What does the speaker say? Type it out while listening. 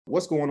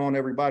What's going on,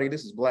 everybody?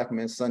 This is Black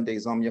Men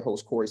Sundays. I'm your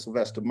host, Corey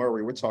Sylvester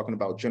Murray. We're talking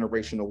about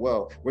generational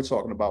wealth. We're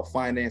talking about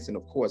finance and,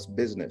 of course,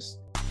 business.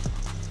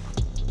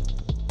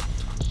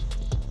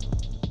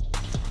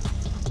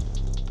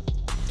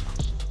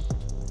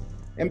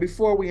 And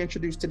before we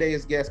introduce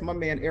today's guest, my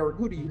man Eric,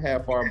 who do you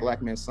have for our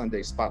Black Men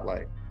Sunday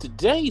Spotlight?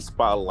 Today's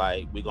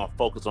Spotlight, we're going to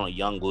focus on a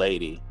young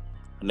lady.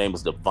 Her name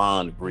is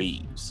Devon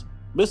Reeves.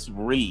 Miss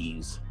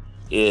Reeves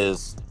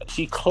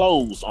she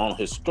closed on a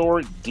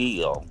historic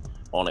deal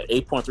on an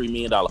 $8.3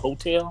 million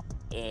hotel.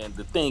 And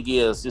the thing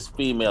is, this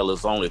female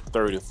is only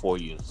 34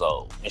 years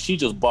old. And she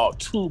just bought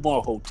 2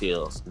 more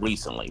hotels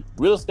recently.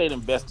 Real estate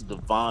investor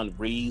Devon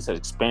Reeves has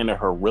expanded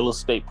her real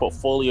estate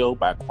portfolio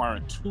by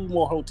acquiring 2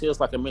 more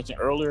hotels, like I mentioned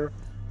earlier,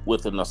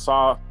 with the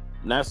Nassau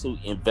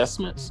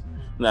Investments.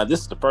 Now, this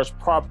is the first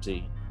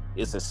property.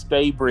 It's a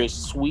Staybridge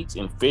Suites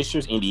in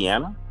Fishers,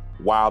 Indiana,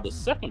 while the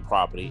second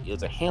property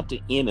is a Hampton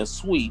Inn and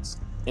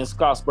Suites in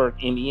Scottsburg,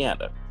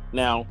 Indiana.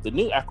 Now, the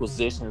new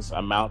acquisitions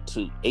amount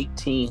to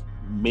 $18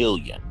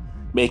 million,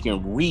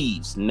 making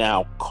Reeves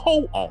now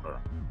co-owner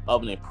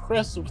of an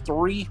impressive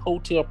 3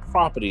 hotel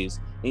properties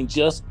in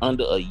just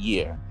under a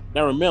year.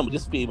 Now, remember,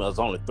 this female is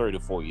only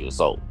 34 years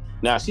old.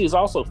 Now, she is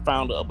also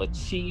founder of a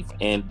chief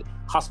and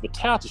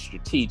hospitality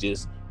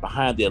strategist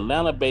behind the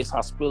Atlanta-based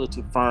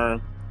hospitality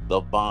firm,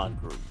 The Bond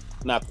Group.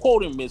 Now,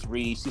 quoting Ms.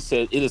 Reeves, she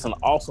said, "It is an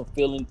awesome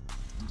feeling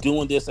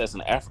doing this as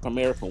an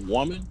African-American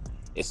woman,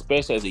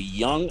 especially as a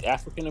young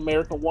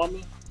African-American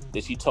woman,"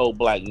 that she told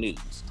Black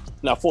News.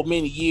 Now, for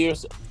many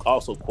years,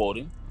 also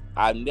quoting,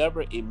 "I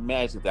never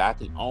imagined that I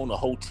could own a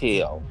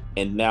hotel,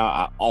 and now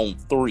I own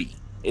 3.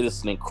 It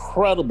is an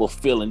incredible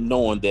feeling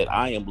knowing that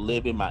I am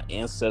living my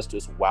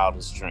ancestors'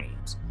 wildest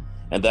dreams."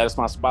 And that is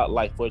my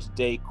spotlight for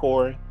today,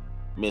 Corey,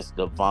 Miss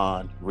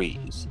Devon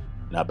Reeves.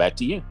 Now back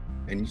to you.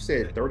 And you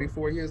said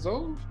 34 years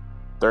old?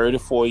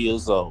 34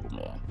 years old,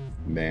 man.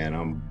 Man,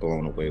 I'm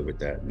blown away with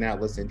that. Now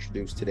let's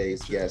introduce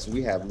today's guest.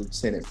 We have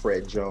Lieutenant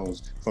Fred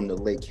Jones from the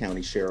Lake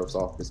County Sheriff's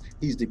Office.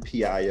 He's the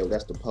PIO,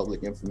 that's the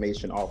Public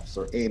Information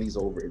Officer, and he's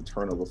over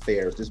Internal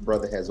Affairs. This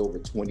brother has over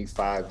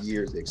 25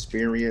 years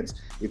experience.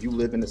 If you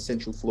live in the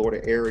Central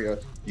Florida area,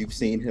 you've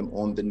seen him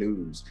on the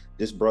news.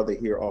 This brother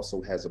here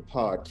also has a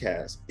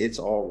podcast, It's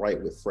All Right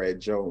with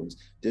Fred Jones.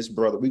 This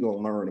brother, we're going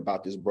to learn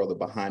about this brother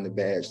behind the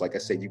badge. Like I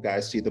said, you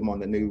guys see them on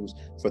the news.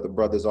 For the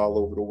brothers all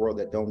over the world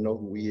that don't know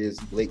who he is,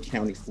 Lake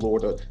County,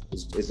 Florida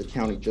is a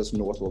county just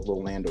north of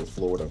Orlando,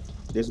 Florida.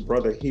 This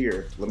brother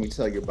here, let me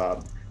tell you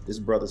about him. This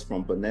brother's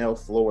from Bunnell,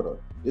 Florida.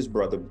 This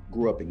brother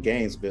grew up in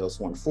Gainesville,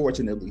 so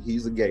unfortunately,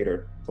 he's a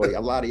Gator. But a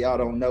lot of y'all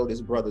don't know,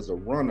 this brother's a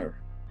runner.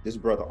 This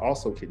brother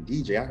also can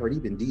DJ. I heard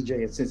he's been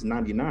DJing since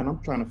 '99. I'm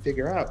trying to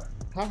figure out,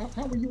 how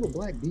are you a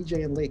Black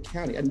DJ in Lake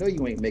County? I know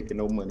you ain't making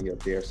no money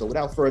up there. So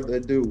without further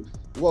ado,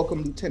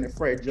 welcome Lieutenant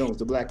Fred Jones,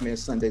 the Black Man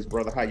Sundays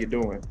brother. How you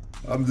doing?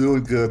 I'm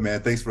doing good,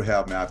 man. Thanks for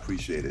having me. I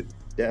appreciate it.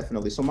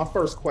 Definitely. So my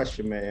first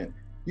question, man,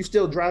 you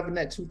still driving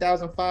that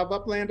 2005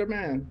 Uplander,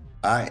 man?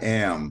 I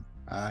am.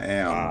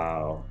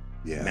 Wow.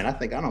 Yeah. Man, I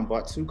think I done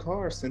bought 2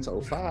 cars since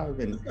 '05,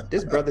 and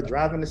this brother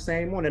driving the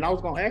same one. And I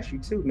was going to ask you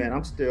too, man,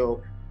 I'm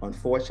still,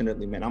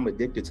 unfortunately, man, I'm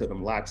addicted to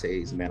them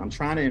lattes, man. I'm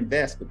trying to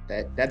invest,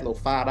 but that little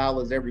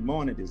 $5 every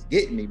morning is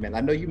getting me, man.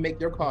 I know you make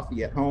your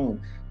coffee at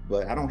home,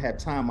 but I don't have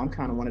time. I'm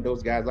kind of one of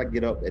those guys, I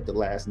get up at the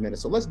last minute.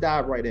 So let's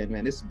dive right in,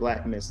 man. This is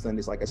Black Men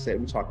Sundays. Like I said,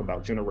 we talk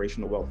about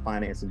generational wealth,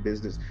 finance, and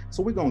business.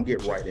 So we're going to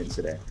get right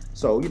into that.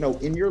 So,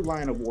 in your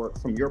line of work,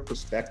 from your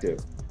perspective,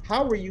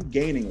 how are you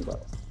gaining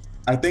wealth?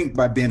 I think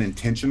by being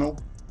intentional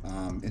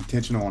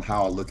on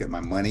how I look at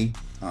my money,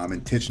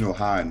 intentional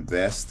how I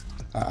invest.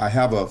 I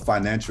have a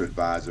financial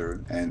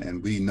advisor,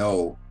 and we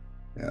know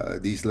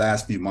these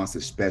last few months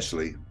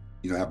especially,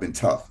 have been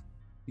tough,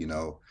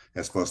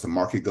 as far as the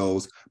market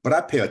goes. But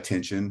I pay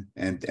attention,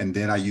 and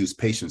then I use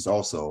patience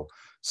also.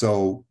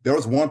 So there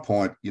was one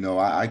point,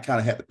 I kind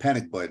of had the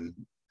panic button.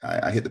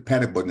 I hit the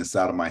panic button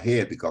inside of my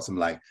head because I'm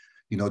like,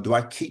 do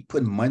I keep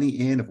putting money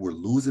in if we're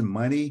losing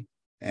money?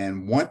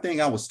 And one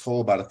thing I was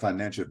told by the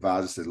financial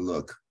advisor said,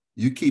 look,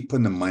 you keep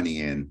putting the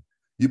money in.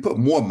 You put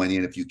more money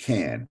in if you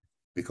can,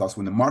 because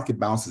when the market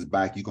bounces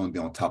back, you're going to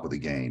be on top of the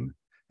game.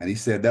 And he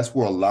said that's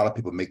where a lot of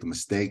people make the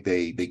mistake.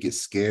 They get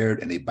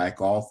scared and they back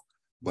off.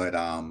 But,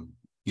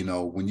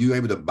 when you're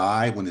able to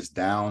buy when it's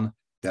down,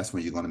 that's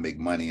when you're going to make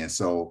money. And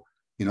so,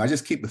 I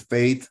just keep the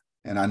faith,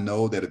 and I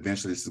know that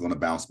eventually this is going to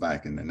bounce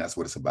back, and that's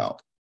what it's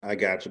about. I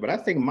got you. But I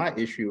think my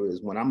issue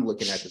is when I'm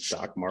looking at the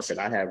stock market,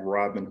 I have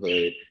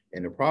Robinhood.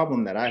 And the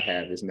problem that I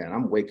have is, man,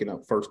 I'm waking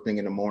up first thing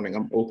in the morning.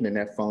 I'm opening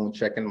that phone,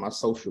 checking my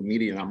social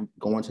media, and I'm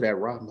going to that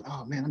Robinhood.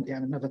 Oh, man, I'm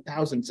down another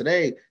 1,000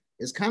 today.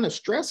 It's kind of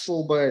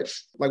stressful, but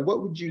like,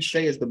 what would you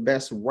say is the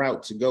best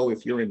route to go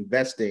if you're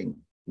investing,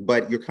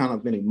 but you're kind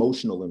of an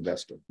emotional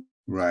investor?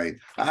 Right.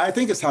 I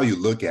think it's how you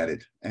look at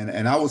it.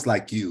 And I was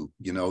like you,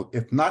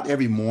 if not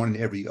every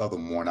morning, every other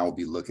morning, I would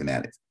be looking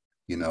at it.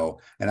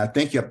 And I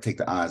think you have to take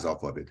the eyes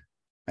off of it.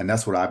 And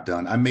that's what I've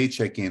done. I may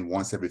check in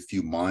once every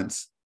few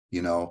months,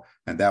 and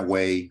that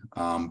way,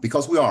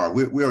 because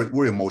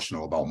we're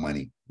emotional about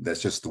money.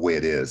 That's just the way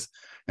it is.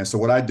 And so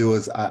what I do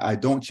is I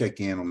don't check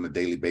in on a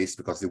daily basis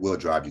because it will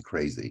drive you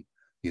crazy,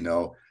 you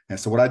know. And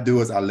so what I do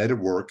is I let it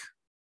work.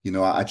 You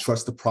know, I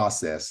trust the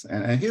process.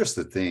 And here's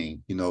the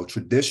thing, you know,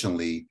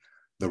 traditionally,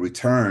 the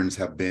returns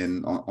have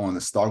been on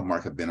the stock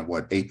market have been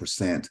what,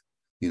 8%,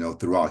 you know,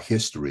 throughout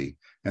history.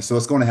 And so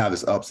it's going to have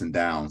its ups and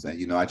downs. And,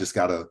 you know, I just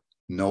got to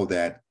know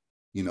that,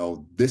 you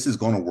know, this is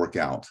going to work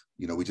out.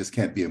 You know, we just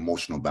can't be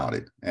emotional about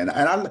it. And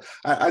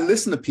I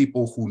listen to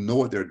people who know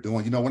what they're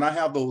doing. You know, when I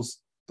have those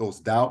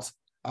doubts,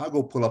 I'll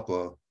go pull up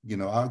a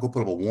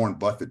Warren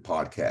Buffett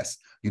podcast,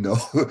 you know,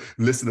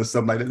 listen to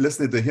something like that,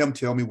 listening to him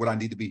tell me what I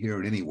need to be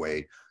hearing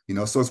anyway, you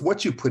know. So it's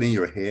what you put in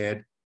your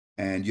head,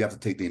 and you have to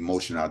take the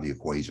emotion out of the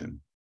equation.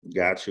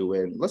 Got you.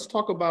 And let's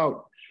talk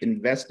about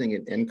investing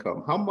in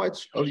income. How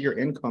much of your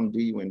income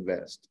do you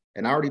invest?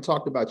 And I already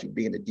talked about you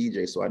being a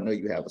DJ, so I know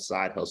you have a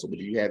side hustle, but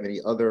do you have any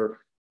other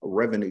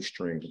revenue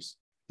streams?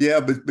 Yeah,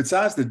 but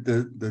besides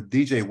the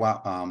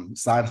DJ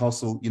side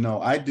hustle, you know,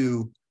 I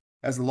do,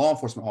 as a law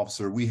enforcement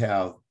officer, we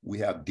have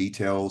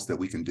details that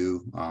we can do.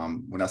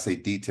 When I say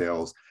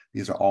details,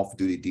 these are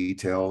off-duty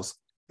details.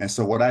 And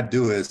so what I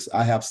do is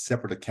I have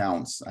separate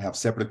accounts. I have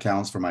separate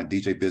accounts for my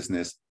DJ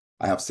business.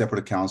 I have separate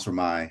accounts for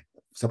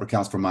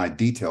my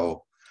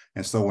detail.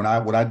 And so what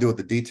I do with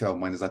the detail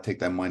money is I take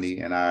that money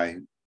and I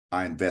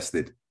invest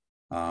it.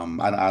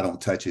 I don't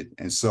touch it.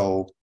 And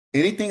so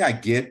anything I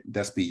get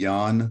that's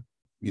beyond,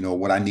 you know,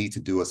 what I need to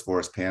do as far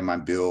as paying my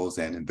bills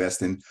and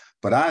investing,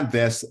 but I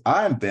invest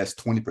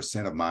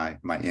 20% of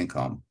my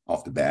income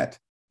off the bat,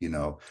 you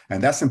know,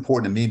 and that's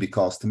important to me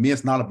because to me,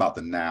 it's not about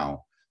the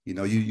now. You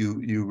know,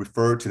 you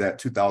referred to that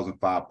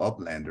 2005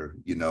 Uplander,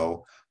 you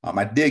know,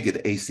 I did get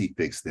the AC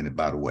fixed in it,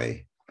 by the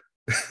way,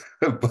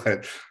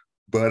 but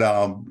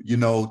you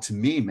know, to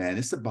me, man,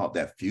 it's about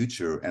that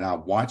future. And I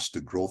watched the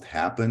growth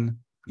happen,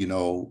 you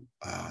know,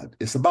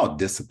 it's about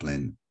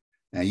discipline.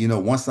 And, you know,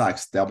 once I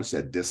establish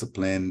that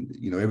discipline,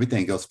 you know,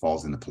 everything else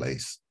falls into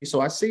place.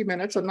 So I see, man,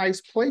 that's a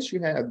nice place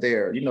you have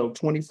there. You know,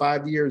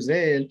 25 years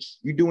in,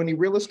 you do any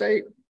real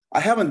estate?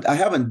 I haven't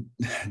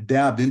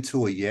dabbed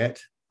into it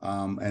yet.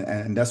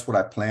 And that's what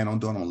I plan on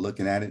doing. I'm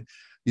looking at it.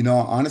 You know,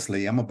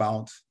 honestly, I'm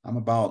about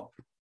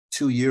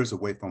 2 years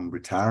away from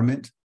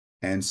retirement.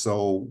 And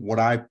so what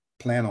I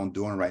plan on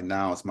doing right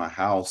now is my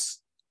house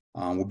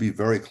will be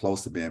very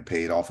close to being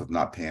paid off, if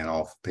not paid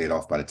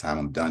off by the time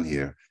I'm done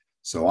here.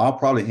 So I'll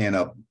probably end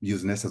up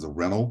using this as a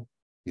rental,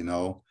 you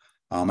know.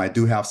 I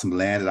do have some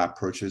land that I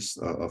purchased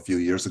a few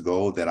years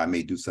ago that I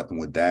may do something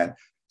with that.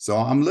 So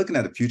I'm looking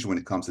at the future when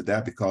it comes to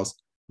that, because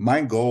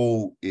my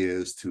goal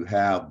is to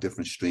have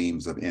different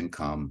streams of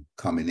income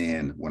coming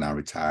in when I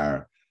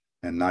retire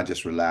and not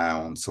just rely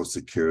on Social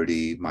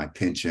Security, my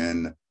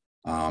pension.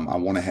 I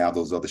want to have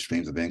those other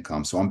streams of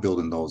income. So I'm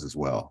building those as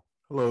well.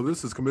 Hello,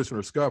 this is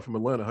Commissioner Scott from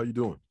Atlanta. How you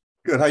doing?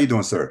 Good. How you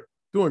doing, sir?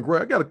 Doing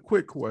great. I got a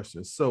quick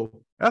question.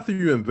 So after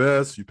you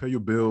invest, you pay your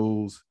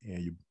bills, and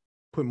you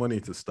put money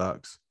into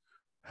stocks,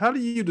 how do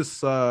you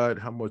decide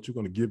how much you're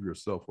going to give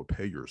yourself or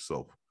pay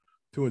yourself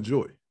to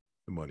enjoy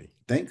the money?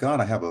 Thank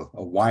God I have a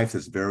wife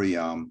that's very,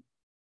 I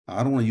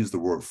don't want to use the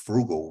word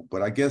frugal,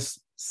 but I guess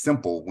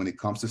simple when it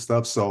comes to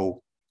stuff.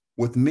 So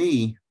with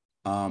me,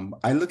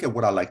 I look at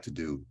what I like to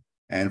do.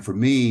 And for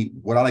me,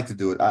 what I like to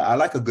do, I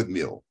like a good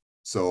meal.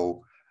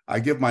 So I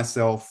give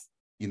myself,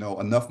 you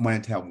know, enough money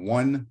to have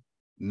one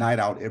night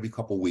out every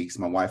couple of weeks.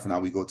 My wife and I,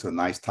 we go to a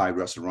nice Thai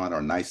restaurant or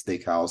a nice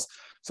steakhouse.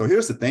 So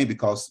here's the thing,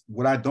 because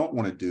what I don't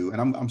want to do,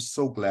 and I'm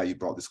so glad you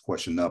brought this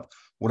question up,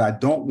 what I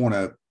don't want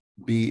to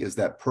be is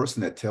that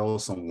person that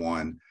tells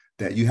someone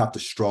that you have to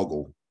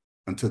struggle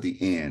until the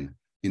end.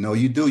 You know,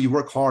 you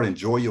work hard,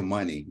 enjoy your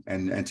money.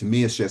 And to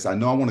me, it's just, I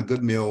know I want a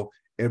good meal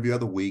every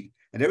other week,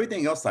 and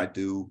everything else I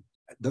do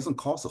doesn't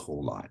cost a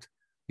whole lot.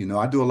 You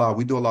know,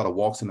 we do a lot of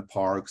walks in the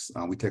parks.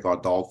 We take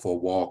our dog for a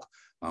walk.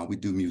 We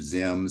do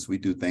museums, we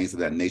do things of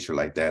that nature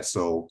like that.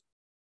 So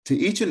to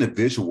each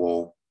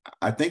individual,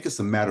 I think it's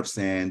a matter of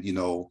saying, you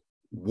know,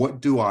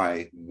 what do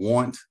I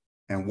want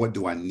and what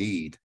do I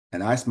need?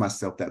 And I ask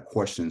myself that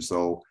question.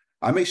 So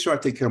I make sure I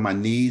take care of my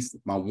needs.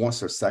 My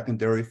wants are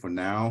secondary for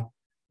now.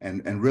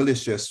 And really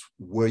it's just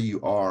where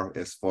you are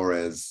as far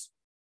as,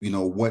 you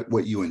know,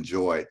 what you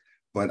enjoy.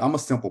 But I'm a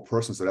simple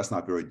person, so that's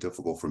not very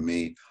difficult for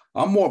me.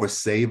 I'm more of a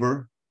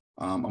saver.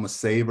 I'm a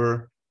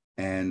saver.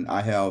 And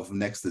I have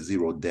next to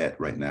zero debt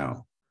right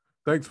now.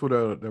 Thanks for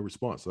that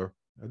response, sir.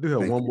 I do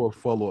have one more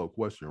follow-up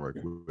question right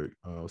quick.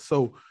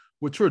 So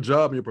with your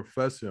job and your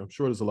profession, I'm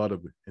sure there's a lot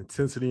of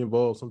intensity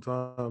involved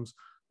sometimes.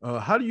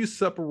 How do you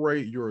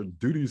separate your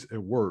duties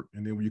at work,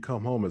 and then when you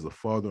come home as a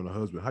father and a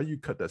husband, how do you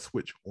cut that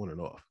switch on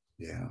and off?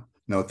 Yeah,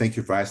 no, thank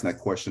you for asking that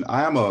question.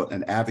 I am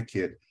an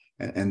advocate,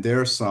 and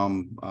there's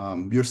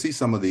some, you'll see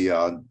some of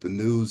the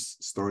news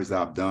stories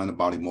that I've done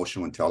about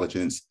emotional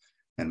intelligence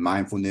and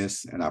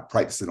mindfulness, and I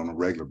practice it on a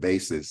regular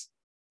basis.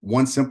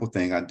 One simple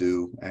thing I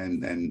do,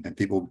 and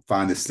people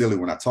find this silly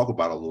when I talk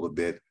about it a little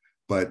bit,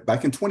 but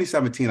back in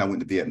 2017, I went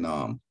to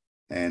Vietnam,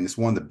 and it's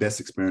one of the best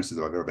experiences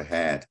I've ever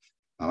had.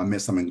 I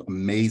met some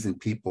amazing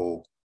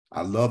people.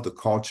 I love the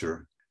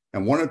culture.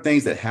 And one of the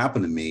things that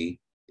happened to me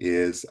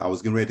is I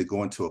was getting ready to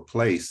go into a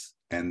place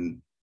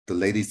and the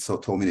lady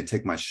told me to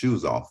take my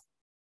shoes off.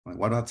 I'm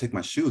like, why do I take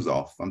my shoes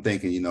off? I'm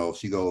thinking,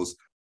 she goes,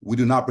 we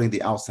do not bring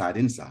the outside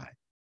inside.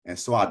 And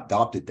so I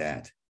adopted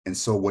that. And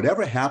so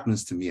whatever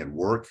happens to me at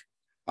work,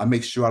 I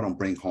make sure I don't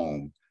bring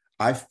home.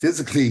 I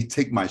physically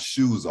take my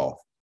shoes off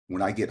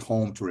when I get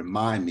home to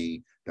remind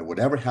me that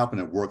whatever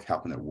happened at work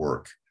happened at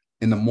work.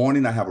 In the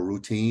morning, I have a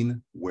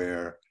routine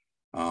where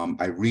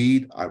I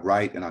read, I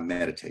write, and I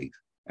meditate.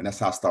 And that's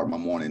how I start my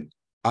morning.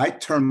 When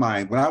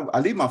I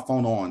leave my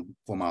phone on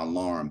for my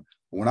alarm.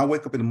 When I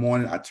wake up in the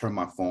morning, I turn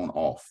my phone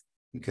off,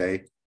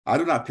 okay? I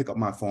do not pick up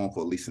my phone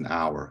for at least an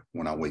hour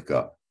when I wake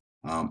up.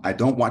 I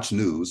don't watch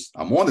news.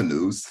 I'm on the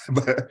news,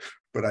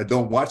 but I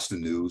don't watch the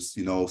news,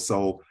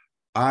 so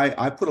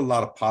I put a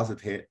lot of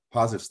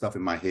positive stuff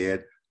in my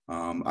head.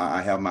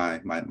 I have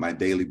my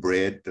daily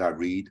bread that I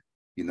read,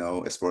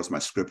 as far as my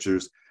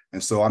scriptures.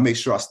 And so I make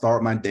sure I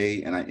start my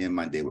day and I end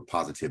my day with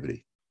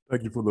positivity.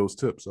 Thank you for those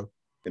tips, sir.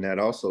 And that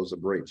also is a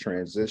great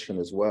transition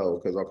as well,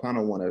 because I kind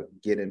of want to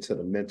get into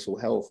the mental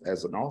health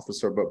as an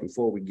officer. But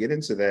before we get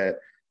into that,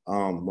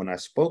 when I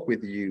spoke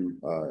with you,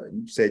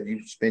 you said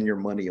you spend your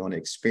money on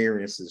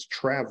experiences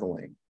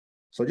traveling.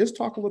 So just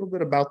talk a little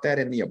bit about that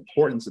and the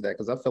importance of that,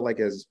 because I feel like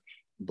as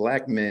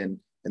Black men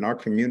in our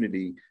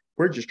community,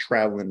 we're just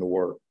traveling to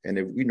work. And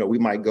if, we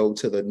might go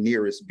to the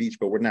nearest beach,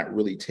 but we're not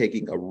really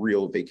taking a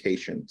real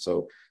vacation.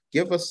 So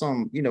give us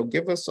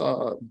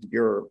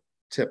your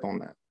tip on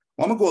that.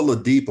 Well, I'm gonna go a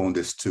little deep on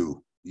this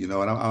too, and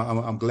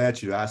I'm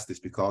glad you asked this,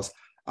 because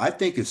I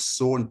think it's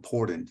so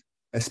important,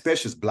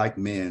 especially as Black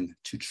men,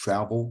 to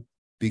travel,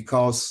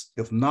 because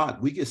if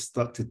not, we get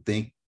stuck to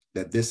think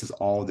that this is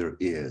all there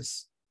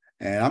is.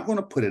 And I'm going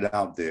to put it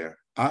out there.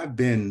 I've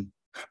been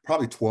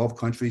probably 12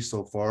 countries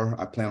so far.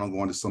 I plan on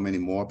going to so many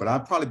more, but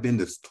I've probably been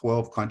to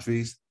 12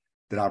 countries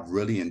that I've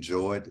really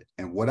enjoyed.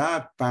 And what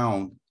I've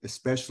found,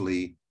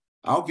 especially,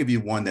 I'll give you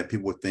one that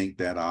people would think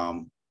that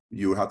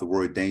you have to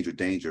worry,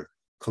 danger.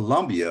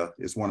 Colombia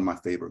is one of my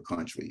favorite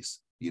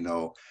countries,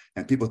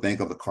 and people think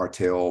of the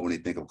cartel when they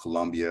think of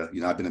Colombia.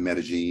 I've been to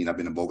Medellin, I've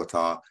been to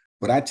Bogota,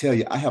 but I tell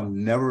you, I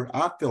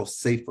feel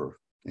safer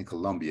in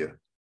Colombia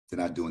than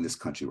I do in this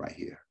country right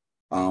here.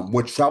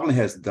 What traveling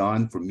has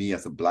done for me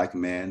as a Black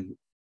man,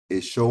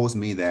 it shows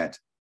me that,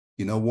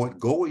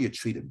 go where you're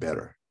treated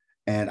better.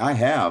 And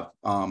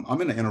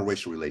I'm in an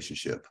interracial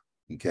relationship,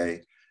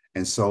 okay?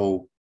 And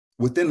so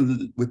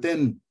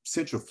within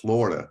Central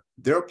Florida,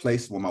 there are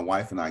places where my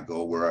wife and I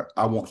go where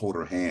I won't hold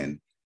her hand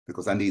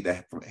because I need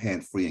that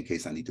hand free in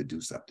case I need to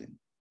do something,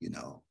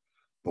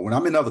 But when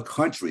I'm in other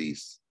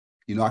countries,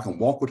 I can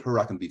walk with her,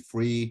 I can be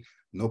free,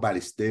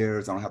 nobody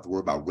stares, I don't have to worry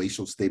about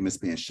racial statements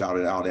being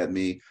shouted out at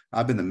me.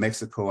 I've been to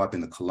Mexico, I've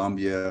been to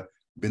Colombia,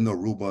 been to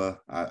Aruba,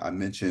 I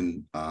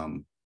mentioned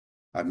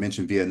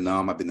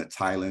Vietnam, I've been to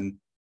Thailand.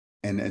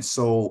 And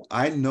so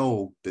I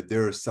know that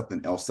there is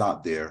something else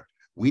out there.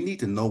 We need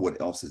to know what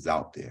else is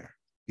out there,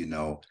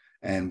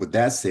 And with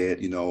that said,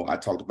 I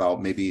talked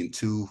about maybe in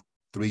 2-3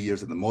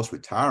 years at the most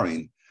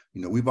retiring,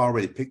 we've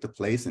already picked a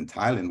place in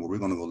Thailand where we're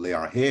going to go lay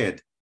our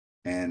head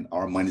and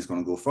our money's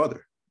going to go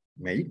further.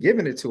 Man, you're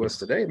giving it to us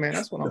today, man.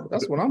 That's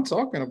what I'm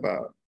talking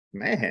about,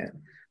 man.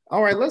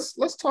 All right,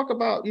 let's talk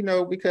about,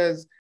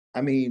 because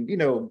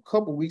a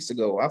couple weeks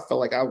ago, I felt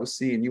like I was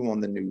seeing you on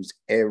the news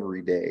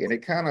every day, and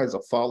it kind of is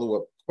a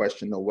follow-up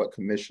question of what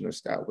Commissioner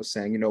Scott was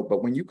saying,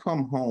 but when you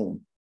come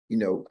home,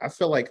 I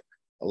feel like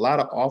a lot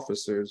of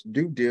officers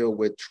do deal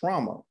with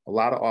trauma. A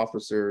lot of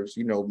officers,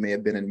 may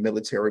have been in the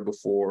military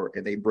before,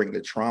 and they bring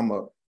the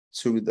trauma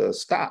to the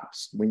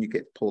stops when you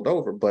get pulled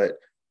over. But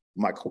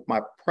my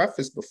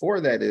preface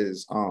before that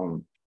is,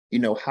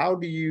 how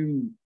do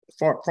you,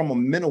 from a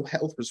mental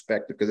health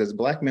perspective, because as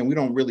Black men, we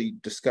don't really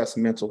discuss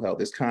mental health.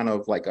 It's kind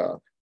of like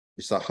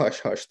it's a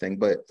hush-hush thing.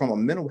 But from a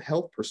mental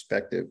health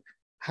perspective,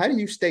 how do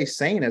you stay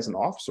sane as an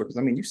officer? Because,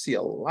 you see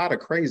a lot of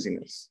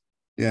craziness.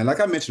 Yeah, like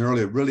I mentioned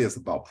earlier, it really is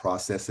about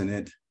processing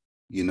it,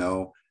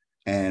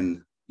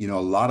 and, a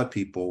lot of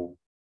people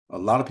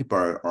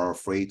are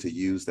afraid to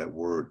use that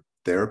word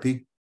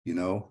therapy, and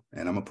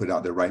I'm gonna put it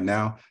out there right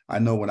now. I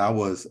know when I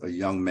was a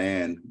young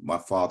man, my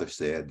father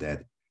said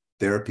that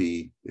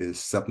therapy is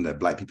something that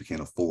Black people can't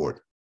afford.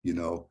 He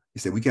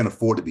said, we can't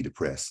afford to be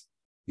depressed.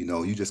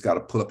 You just got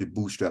to pull up your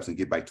bootstraps and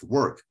get back to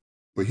work.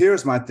 But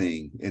here's my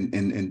thing,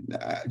 and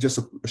just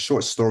a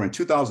short story. In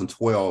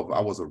 2012,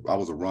 I was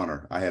a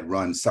runner. I had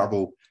run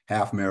several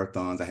half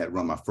marathons. I had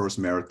run my first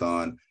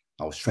marathon.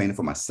 I was training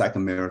for my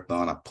second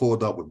marathon. I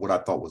pulled up with what I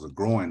thought was a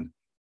groin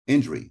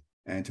injury.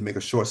 And to make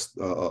a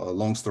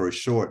long story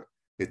short,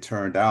 it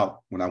turned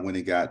out when I went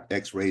and got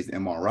X-rays,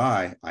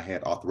 MRI, I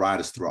had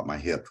arthritis throughout my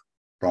hip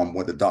from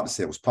what the doctor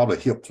said was probably a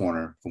hip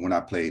pointer from when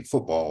I played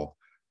football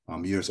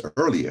years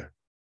earlier.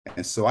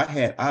 And so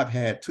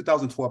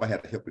 2012, I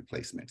had a hip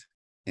replacement.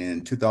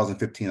 In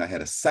 2015, I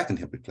had a second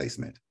hip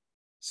replacement.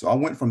 So I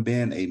went from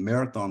being a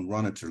marathon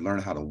runner to learn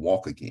how to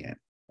walk again.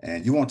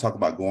 And you want to talk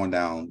about going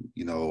down,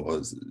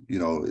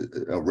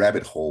 a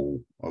rabbit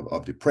hole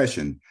of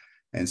depression.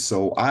 And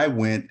so I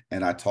went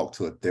and I talked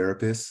to a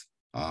therapist.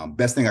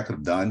 Best thing I could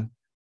have done.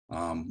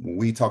 When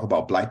we talk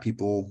about Black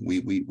people,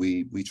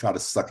 we try to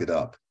suck it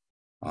up.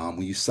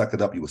 When you suck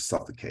it up, you will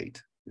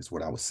suffocate, is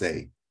what I would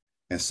say.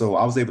 And so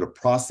I was able to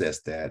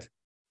process that.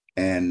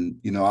 And,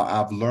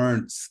 I've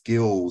learned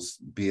skills,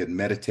 be it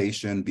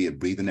meditation, be it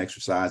breathing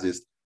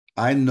exercises.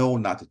 I know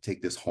not to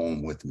take this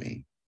home with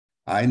me.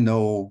 I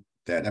know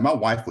that, and my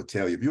wife would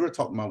tell you, if you were to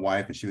talk to my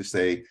wife and she would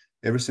say,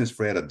 ever since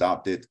Fred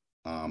adopted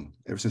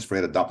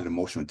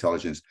emotional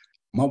intelligence,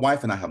 my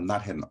wife and I have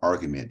not had an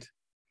argument.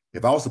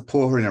 If I was to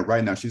pull her in there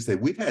right now, she'd say,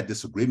 we've had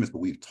disagreements, but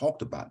we've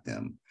talked about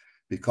them,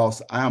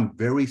 because I am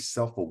very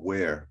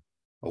self-aware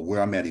of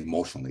where I'm at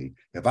emotionally.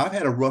 If I've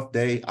had a rough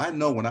day, I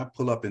know when I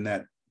pull up in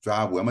that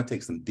driveway, I'm gonna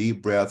take some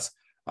deep breaths.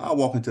 I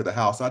walk into the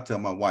house, I tell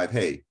my wife,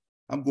 hey,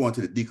 I'm going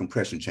to the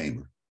decompression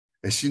chamber.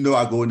 And she know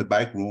I go in the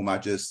back room, I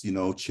just,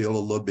 chill a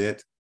little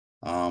bit.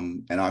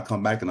 And I'll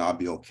come back and I'll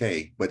be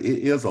okay. But it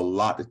is a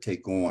lot to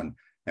take on.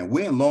 And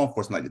we in law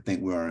enforcement like to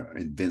think we are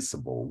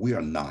invincible. We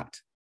are not.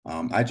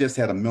 I just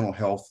had a mental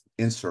health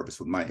in-service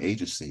with my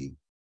agency.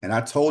 And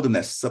I told them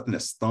that's something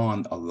that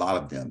stunned a lot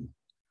of them.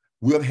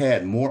 We have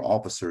had more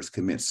officers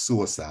commit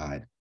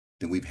suicide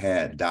than we've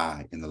had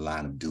die in the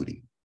line of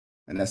duty.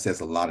 And that says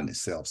a lot in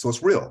itself. So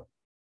it's real,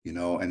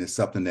 and it's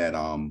something that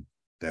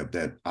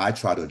that I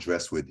try to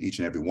address with each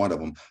and every one of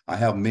them. I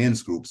have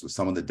men's groups with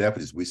some of the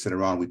deputies. We sit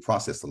around, we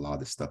process a lot of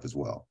this stuff as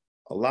well.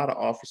 A lot of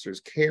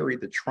officers carry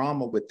the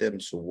trauma with them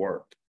to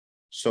work.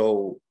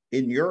 So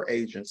in your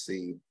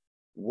agency,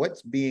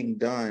 what's being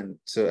done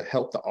to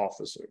help the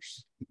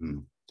officers? Mm-hmm.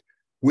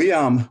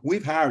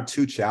 We've hired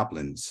 2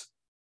 chaplains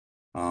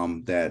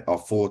that are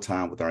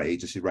full-time with our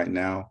agency right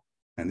now.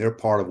 And they're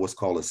part of what's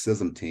called a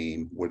CISM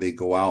team, where they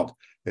go out,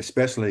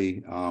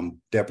 especially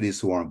deputies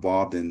who are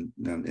involved in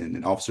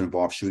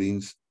officer-involved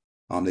shootings.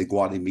 They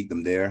go out and meet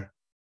them there.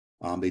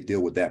 They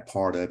deal with that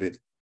part of it.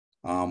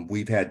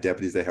 We've had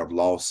deputies that have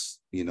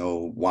lost,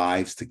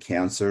 wives to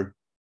cancer.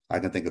 I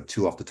can think of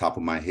 2 off the top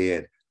of my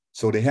head.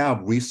 So they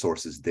have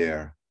resources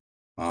there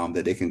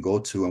that they can go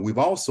to. And we've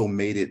also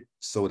made it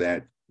so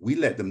that we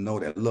let them know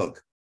that,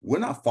 look, we're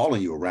not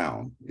following you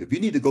around. If you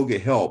need to go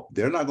get help,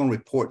 they're not going to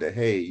report that,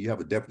 hey, you have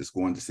a deputy that's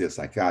going to see a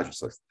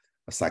psychiatrist or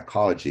a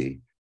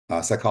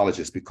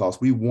psychologist,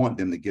 because we want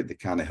them to get the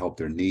kind of help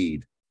they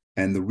need.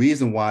 And the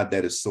reason why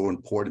that is so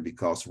important,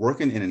 because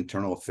working in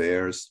internal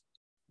affairs,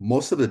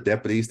 most of the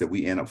deputies that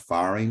we end up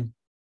firing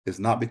is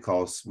not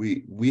because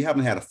we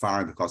haven't had a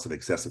firing because of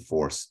excessive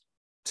force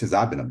since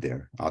I've been up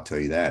there. I'll tell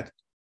you that.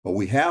 What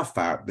we have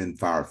been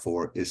fired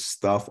for is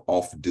stuff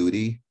off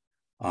duty.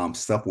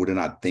 Stuff where they're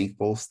not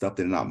thankful, stuff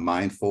they're not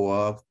mindful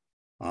of.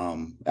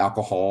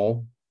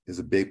 Alcohol is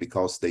a big,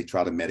 because they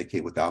try to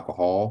medicate with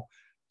alcohol.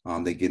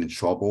 They get in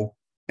trouble.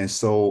 And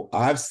so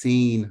I've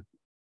seen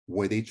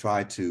where they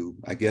try to,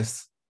 I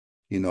guess,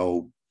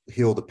 heal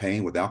the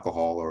pain with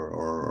alcohol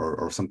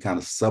or some kind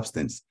of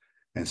substance.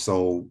 And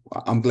so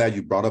I'm glad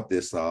you brought up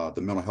this, the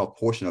mental health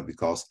portion of it,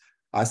 because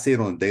I see it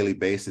on a daily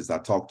basis. I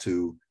talk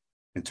to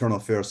internal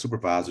affairs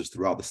supervisors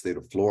throughout the state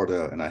of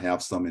Florida, and I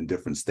have some in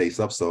different states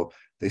up. So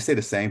they say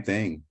the same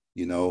thing,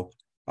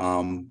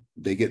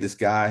 they get this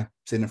guy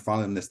sitting in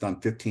front of them that's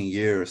done 15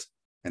 years,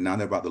 and now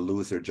they're about to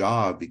lose their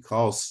job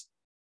because,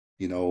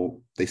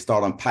 they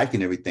start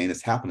unpacking everything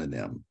that's happened to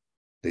them.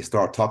 They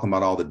start talking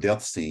about all the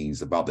death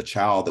scenes, about the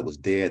child that was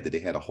dead that they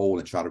had to hold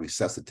and try to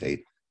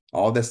resuscitate.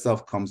 All that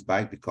stuff comes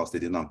back because they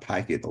didn't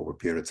unpack it over a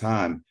period of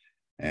time,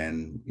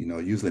 and,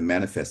 usually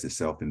manifests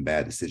itself in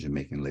bad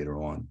decision-making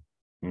later on.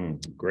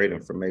 Great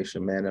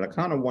information, man. And I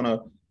kind of want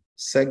to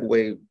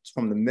segue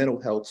from the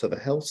mental health to the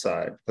health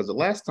side, because the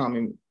last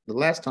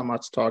time I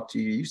talked to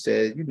you, you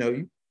said,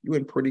 you're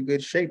in pretty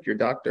good shape. Your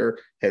doctor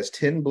has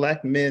 10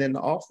 Black men in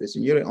the office,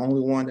 and you're the only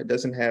one that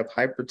doesn't have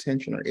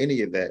hypertension or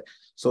any of that.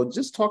 So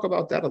just talk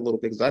about that a little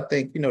bit, because I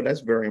think,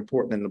 that's very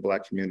important in the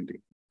Black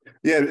community.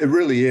 Yeah, it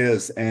really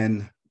is.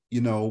 And,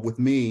 with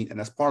me, and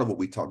that's part of what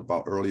we talked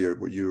about earlier,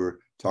 where you were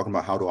talking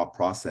about how do I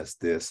process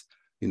this,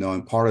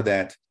 and part of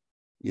that,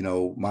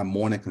 my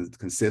morning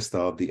consists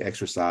of the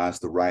exercise,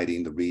 the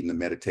writing, the reading, the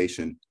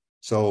meditation.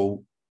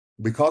 So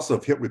because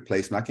of hip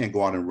replacement, I can't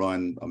go out and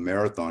run a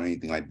marathon or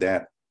anything like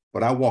that,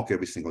 but I walk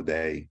every single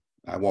day.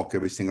 I walk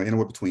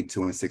anywhere between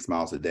 2 and 6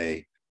 miles a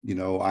day.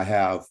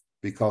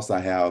 Because I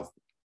have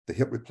the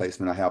hip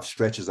replacement, I have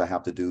stretches I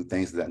have to do,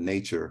 things of that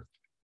nature.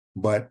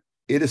 But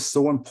it is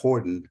so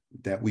important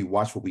that we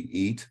watch what we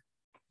eat.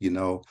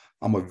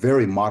 I'm a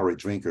very moderate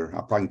drinker.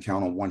 I probably can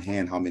count on one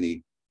hand how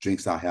many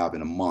drinks I have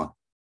in a month.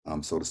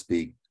 So to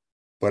speak.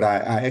 But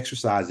I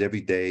exercise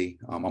every day.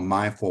 I'm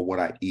mindful of what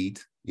I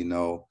eat.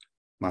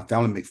 My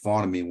family make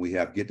fun of me when we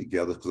have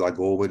get-togethers, because I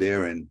go over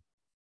there and,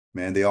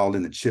 man, they all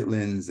in the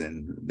chitlins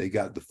and they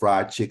got the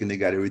fried chicken. They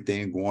got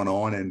everything going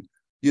on. And,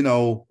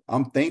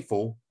 I'm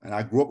thankful. And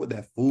I grew up with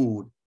that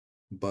food.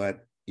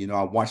 But,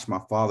 I watched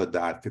my father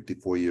die at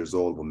 54 years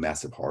old of a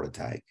massive heart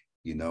attack.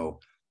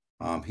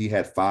 He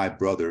had 5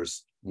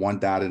 brothers. One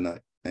died in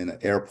an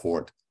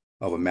airport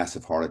of a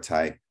massive heart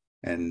attack.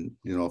 And,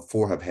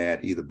 4 have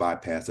had either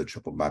bypass or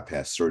triple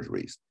bypass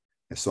surgeries.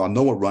 And so I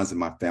know what runs in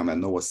my family. I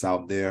know what's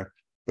out there.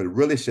 but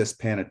really it's just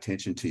paying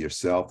attention to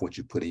yourself, what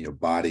you put in your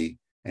body,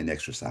 and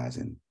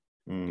exercising.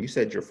 You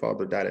said your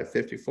father died at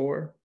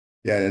 54?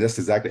 Yeah, that's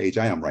exactly the age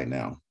I am right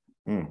now.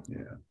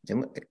 Yeah.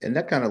 And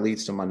that kind of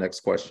leads to my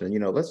next question.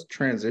 Let's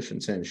transition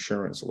to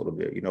insurance a little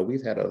bit.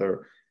 We've had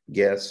other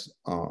guests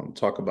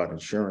talk about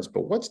insurance,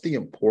 but what's the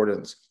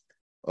importance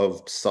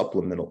of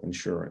supplemental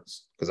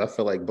insurance? Because I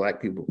feel like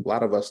Black people, a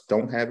lot of us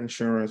don't have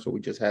insurance, or we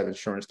just have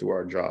insurance through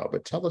our job.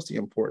 But tell us the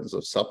importance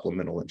of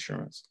supplemental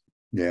insurance.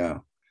 Yeah.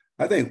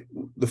 I think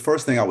the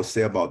first thing I would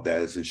say about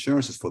that is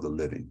insurance is for the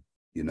living,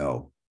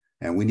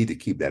 and we need to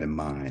keep that in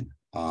mind.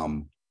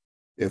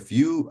 If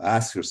you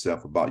ask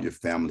yourself about your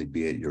family,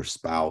 be it your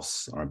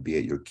spouse or be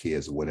it your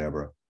kids or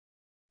whatever,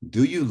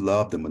 do you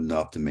love them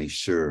enough to make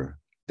sure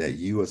that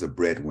you as a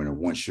breadwinner,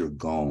 once you're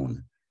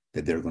gone,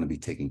 that they're going to be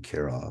taken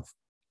care of,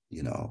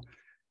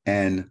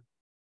 And,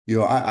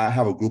 I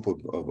have a group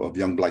of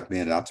young Black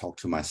men that I talk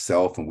to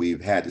myself, and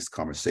we've had this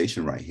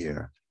conversation right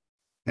here.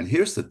 And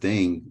here's the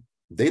thing.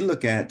 They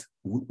look at,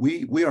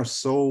 we are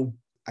so,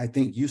 I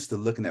think, used to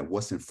looking at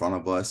what's in front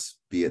of us,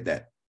 be it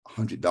that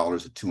 $100 or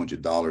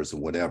 $200 or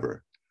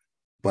whatever.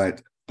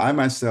 But I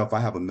myself, I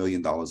have $1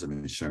 million of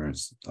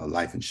insurance,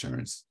 life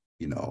insurance,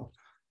 through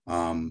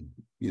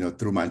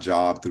my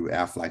job, through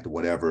Aflac or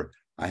whatever.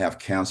 I have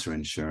cancer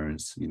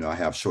insurance, I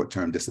have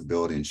short-term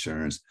disability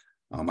insurance.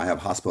 I have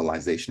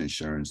hospitalization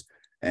insurance.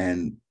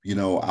 And,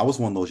 I was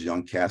one of those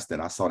young cats that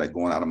I saw that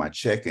going out of my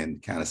check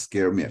and kind of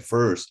scared me at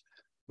first.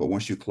 But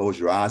once you close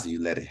your eyes and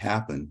you let it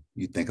happen,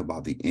 you think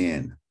about the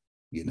end,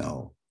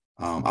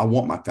 I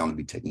want my family to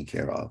be taken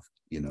care of,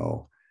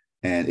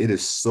 and it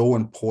is so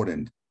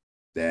important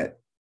that,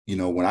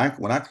 when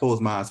I close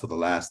my eyes for the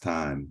last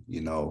time,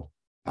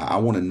 I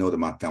want to know that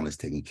my family is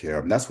taken care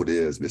of. And that's what it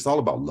is. It's all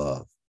about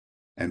love.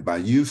 And by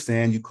you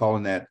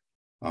calling that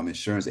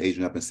insurance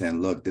agent up and saying,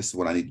 look, this is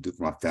what I need to do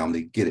for my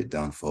family, get it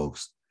done,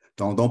 folks.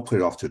 Don't put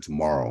it off till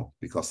tomorrow,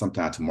 because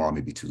sometime tomorrow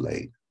may be too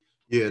late.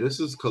 Yeah, this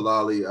is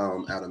Kalali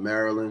out of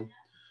Maryland.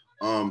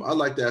 I'd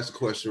like to ask a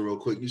question real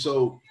quick.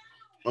 So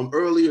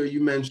earlier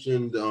you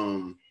mentioned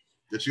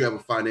that you have a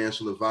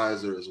financial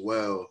advisor as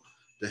well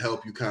to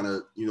help you kind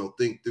of,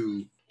 think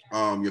through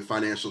your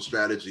financial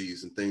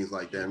strategies and things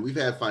like that. And we've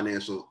had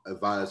financial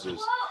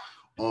advisors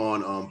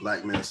on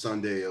Black Men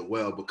Sunday as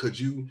well, but could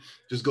you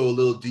just go a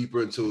little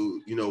deeper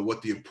into,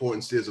 what the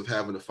importance is of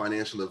having a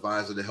financial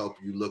advisor to help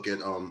you look at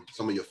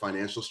some of your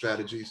financial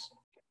strategies?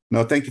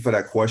 No, thank you for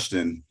that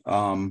question.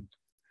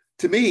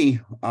 To me,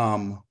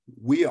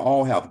 we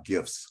all have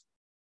gifts,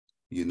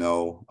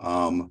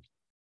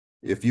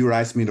 if you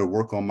ask me to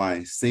work on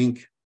my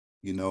sink,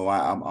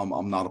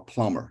 I'm not a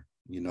plumber,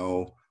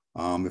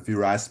 if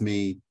you ask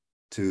me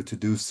to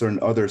do certain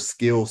other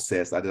skill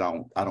sets that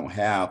I don't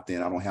have,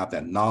 then I don't have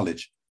that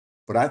knowledge.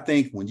 But I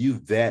think when you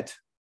vet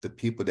the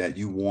people that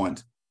you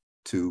want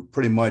to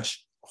pretty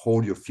much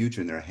hold your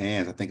future in their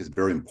hands, I think it's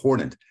very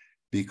important,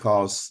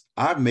 because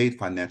I've made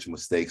financial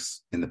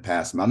mistakes in the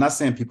past. I'm not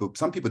saying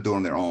some people do it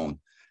on their own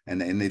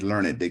and they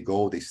learn it. They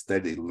go, they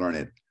study, they learn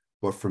it.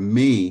 But for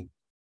me,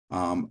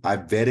 I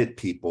vetted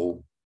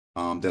people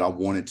that I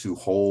wanted to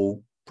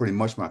hold pretty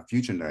much my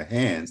future in their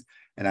hands.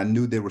 And I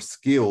knew they were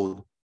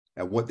skilled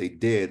at what they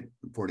did.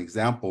 For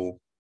example,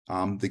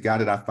 the guy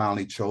that I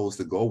finally chose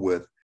to go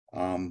with,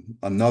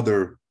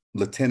 another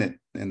lieutenant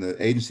in the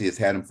agency, has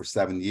had him for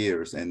 7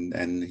 years,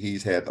 and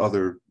he's had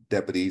other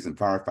deputies and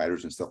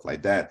firefighters and stuff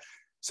like that.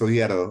 So he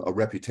had a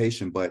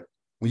reputation. But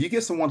when you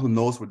get someone who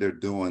knows what they're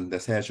doing,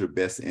 that has your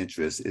best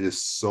interest, it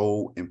is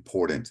so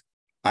important.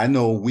 I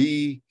know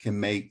we can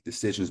make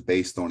decisions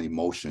based on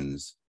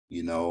emotions.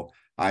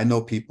 I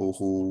know people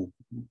who,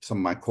 some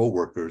of my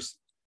coworkers,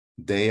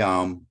 they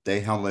handle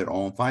their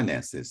own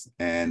finances,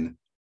 and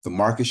the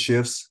market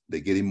shifts, they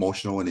get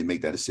emotional and they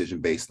make that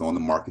decision based on the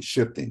market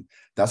shifting.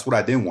 That's what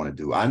I didn't want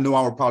to do. I knew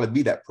I would probably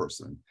be that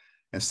person.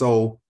 And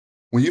so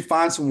when you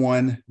find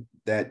someone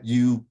that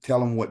you tell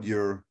them what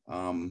your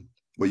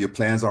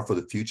plans are for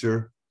the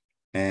future,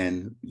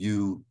 and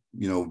you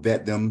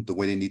vet them the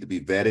way they need to be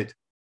vetted,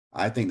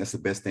 I think that's the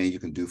best thing you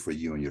can do for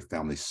you and your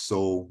family.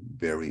 So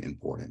very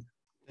important.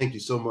 Thank you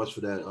so much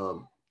for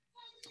that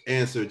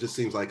answer. It just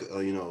seems like,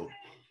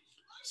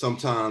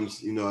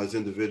 sometimes, as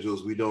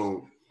individuals, we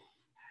don't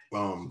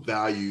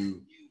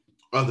value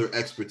other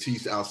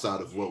expertise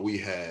outside of what we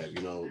have,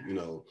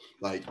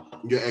 like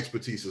your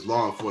expertise is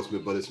law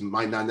enforcement, but it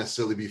might not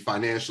necessarily be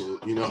financial,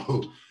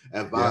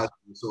 advice.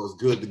 Yeah. So it's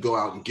good to go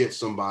out and get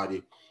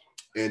somebody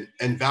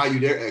and value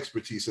their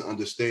expertise and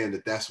understand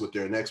that that's what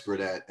they're an expert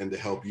at, and to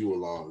help you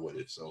along with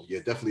it. So yeah,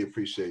 definitely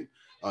appreciate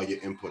your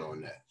input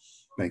on that.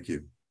 Thank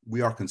you. We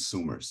are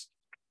consumers,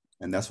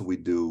 and that's what we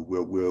do.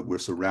 We're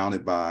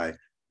surrounded by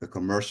the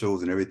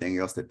commercials and everything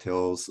else that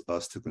tells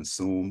us to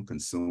consume.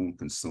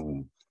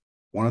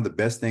 One of the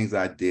best things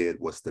I did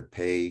was to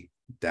pay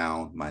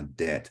down my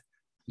debt.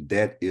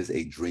 Debt is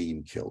a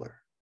dream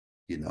killer.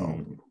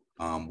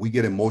 We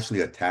get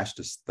emotionally attached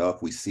to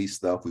stuff. We see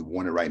stuff, we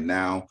want it right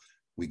now.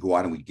 We go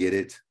out and we get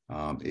it.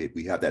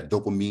 We have that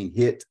dopamine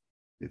hit.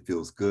 It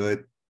feels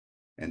good.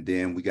 And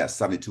then we got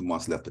 72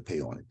 months left to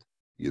pay on it,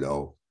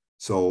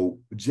 So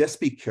just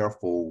be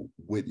careful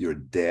with your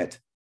debt,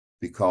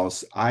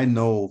 because I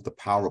know the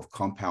power of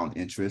compound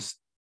interest.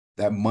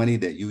 That money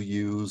that you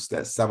use,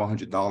 that $700,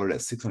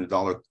 that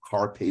 $600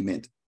 car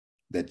payment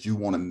that you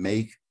want to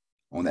make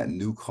on that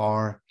new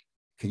car,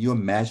 can you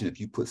imagine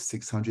if you put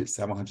 $600,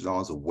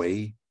 $700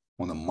 away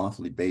on a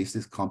monthly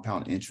basis,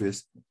 compound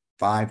interest,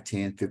 5,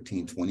 10,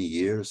 15, 20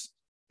 years?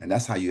 And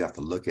that's how you have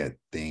to look at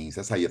things.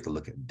 That's how you have to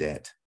look at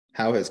debt.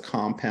 How has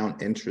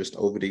compound interest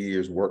over the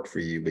years worked for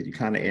you? But you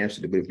kind of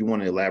answered it, but if you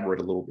want to elaborate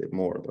a little bit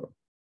more though.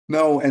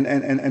 No,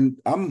 and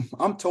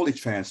I'm totally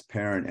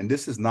transparent. And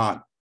this is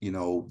not,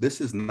 this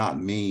is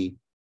not me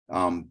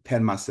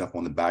patting myself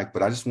on the back,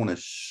 but I just want to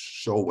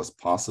show what's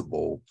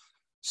possible.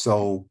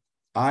 So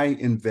I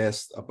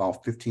invest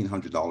about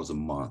 $1,500 a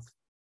month.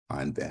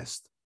 I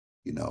invest,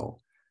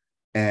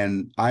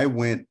 and I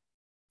went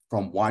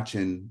from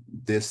watching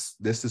this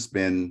has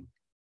been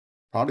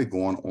probably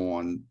going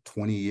on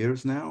 20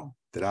 years now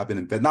that I've been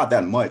investing. Not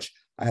that much.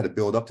 I had to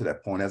build up to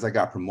that point. As I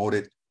got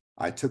promoted,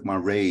 I took my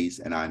raise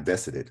and I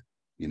invested it.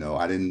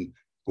 I didn't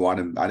go out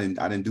and I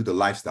didn't do the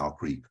lifestyle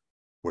creep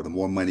where the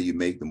more money you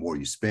make, the more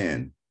you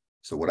spend.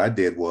 So what I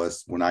did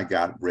was, when I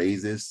got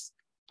raises,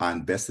 I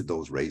invested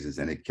those raises,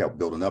 and it kept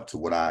building up to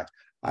what I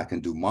can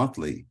do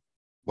monthly.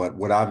 But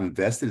what I've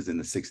invested is in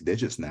the 6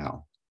 digits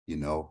now,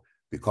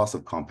 because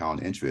of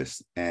compound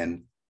interest.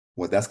 And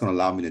what that's going to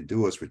allow me to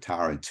do is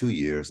retire in 2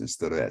 years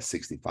instead of at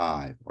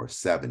 65 or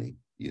 70,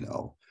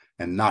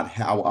 and not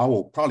how I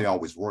will probably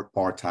always work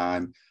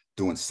part-time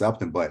doing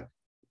something, but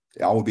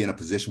I will be in a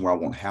position where I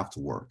won't have to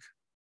work.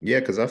 Yeah,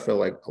 because I feel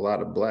like a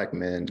lot of Black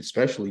men,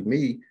 especially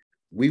me,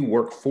 we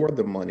work for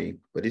the money,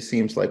 but it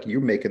seems like you're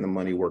making the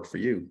money work for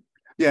you.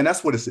 Yeah, and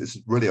that's what it's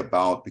really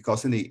about,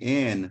 because in the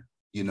end,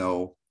 you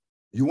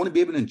want to be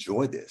able to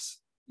enjoy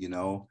this,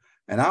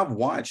 And I've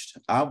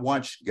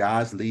watched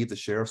guys leave the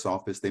sheriff's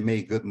office. They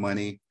made good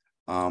money.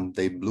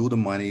 They blew the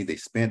money. They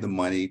spent the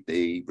money.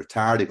 They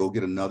retire. They go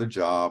get another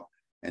job,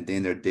 and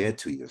then they're dead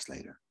 2 years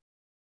later,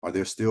 or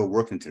they're still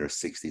working to their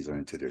 60s or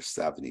into their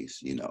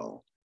 70s.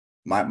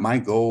 My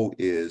goal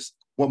is,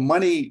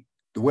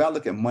 the way I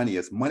look at money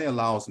is, money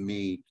allows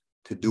me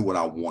to do what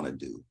I want to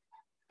do,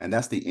 and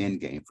that's the end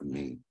game for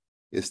me.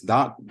 It's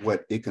not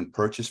what it can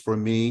purchase for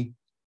me.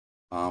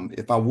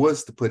 If I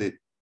was to put it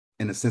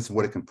in the sense of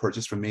what it can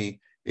purchase for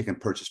me, it can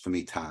purchase for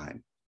me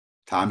time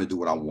to do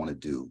what I want to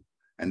do.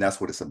 And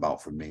that's what it's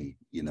about for me.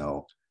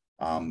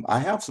 I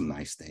have some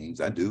nice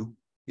things. I do,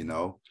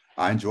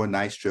 I enjoy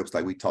nice trips.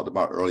 Like we talked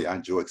about earlier, I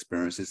enjoy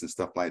experiences and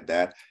stuff like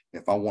that.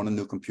 If I want a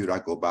new computer, I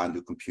go buy a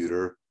new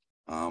computer.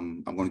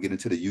 I'm going to get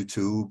into the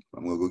YouTube.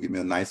 I'm going to go get me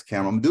a nice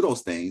camera. I'm going to do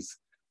those things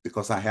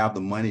because I have the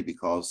money,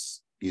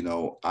 because,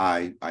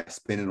 I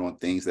spend it on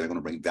things that are going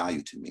to bring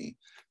value to me.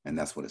 And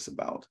that's what it's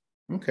about.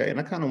 Okay. And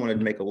I kind of wanted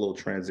to make a little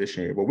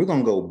transition here, but we're going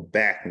to go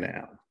back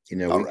now.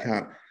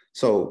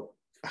 So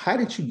how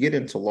did you get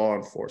into law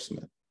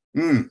enforcement?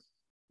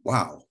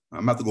 Wow.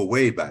 I'm about to go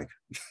way back.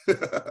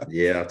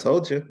 Yeah, I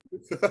told you.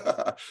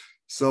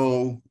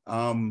 So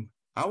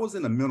I was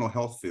in the mental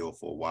health field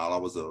for a while. I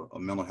was a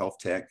mental health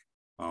tech.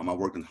 I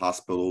worked in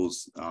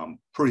hospitals,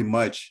 pretty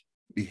much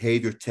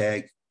behavior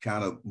tech,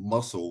 kind of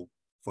muscle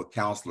for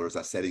counselors.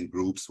 I sat in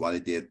groups while they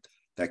did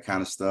that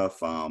kind of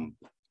stuff.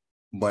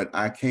 But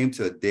I came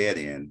to a dead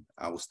end.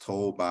 I was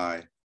told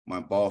by my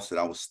boss that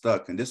I was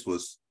stuck. And this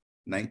was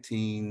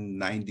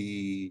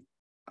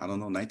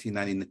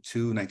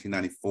 1992,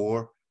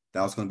 1994, that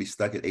I was going to be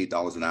stuck at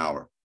 $8 an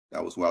hour.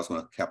 That was where I was going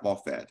to cap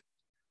off at.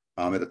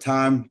 At the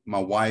time, my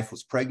wife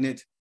was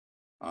pregnant.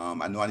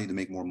 I knew I needed to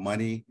make more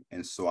money.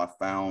 And so I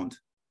found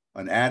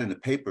an ad in the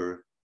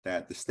paper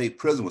that the state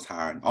prison was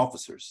hiring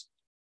officers.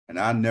 And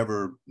I'd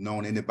never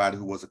known anybody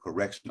who was a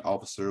correction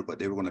officer, but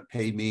they were going to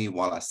pay me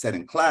while I sat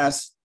in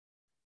class.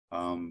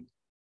 And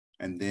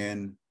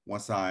then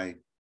once I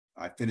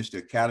finished the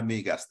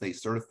academy, got state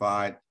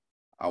certified,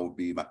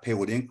 my pay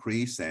would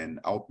increase, and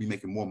I would be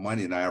making more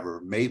money than I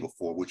ever made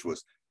before, which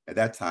was at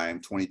that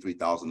time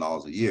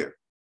 $23,000 a year.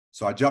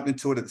 So I jumped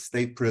into it at the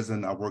state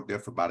prison. I worked there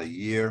for about a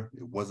year.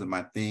 It wasn't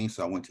my thing,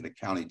 so I went to the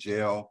county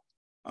jail.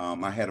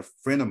 I had a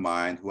friend of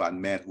mine who I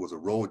met who was a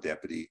road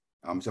deputy.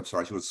 I'm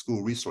sorry, she was a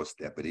school resource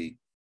deputy.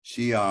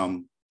 She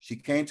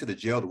came to the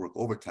jail to work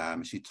overtime,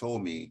 and she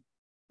told me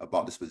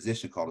about this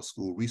position called a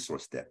school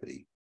resource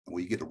deputy, and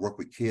where you get to work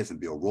with kids and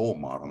be a role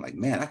model. I'm like,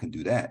 man, I can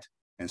do that.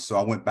 And so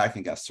I went back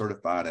and got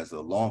certified as a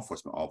law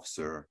enforcement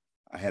officer.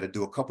 I had to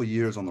do a couple of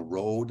years on the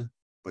road,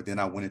 but then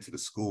I went into the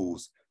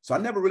schools. So I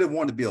never really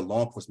wanted to be a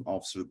law enforcement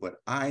officer, but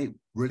I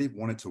really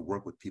wanted to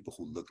work with people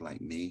who looked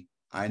like me.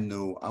 I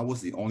knew I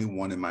was the only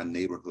one in my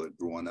neighborhood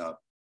growing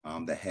up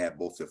that had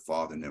both their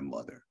father and their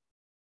mother.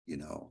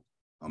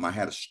 I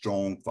had a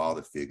strong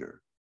father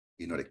figure,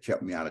 that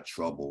kept me out of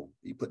trouble.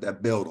 He put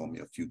that belt on me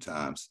a few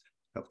times,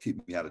 helped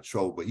keep me out of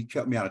trouble, but he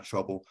kept me out of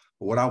trouble.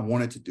 But what I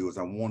wanted to do is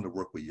I wanted to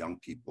work with young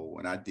people,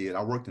 and I did.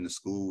 I worked in the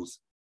schools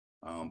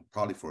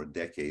probably for a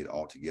decade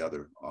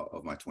altogether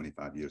of my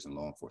 25 years in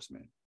law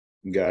enforcement.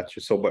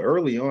 Gotcha. So, but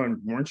early on,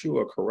 weren't you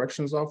a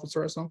corrections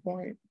officer at some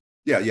point?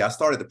 Yeah. I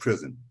started at the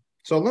prison.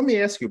 So let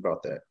me ask you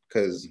about that,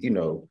 because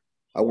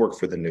I work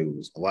for the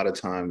news. A lot of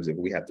times, if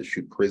we have to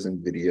shoot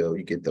prison video,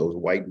 you get those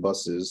white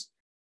buses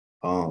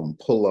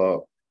pull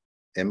up,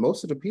 and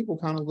most of the people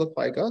kind of look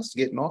like us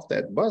getting off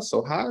that bus.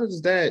 So how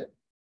did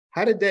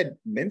that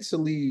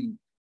mentally,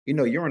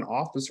 you're an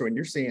officer and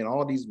you're seeing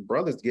all these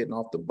brothers getting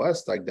off the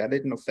bus, like that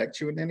didn't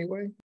affect you in any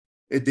way?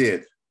 It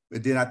did.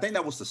 It did. I think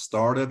that was the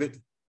start of it,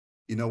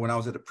 when I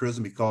was at the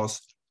prison,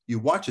 because you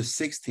watch a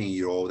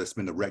 16-year-old that's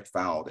been direct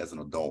filed as an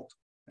adult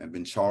and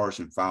been charged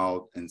and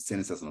filed and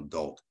sentenced as an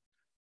adult.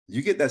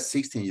 You get that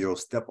 16-year-old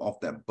step off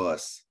that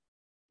bus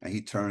and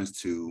he turns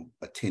to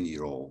a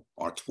 10-year-old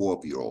or a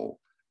 12-year-old.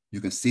 You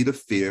can see the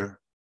fear.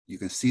 You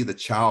can see the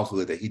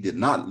childhood that he did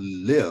not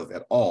live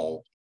at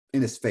all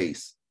in his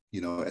face,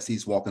 as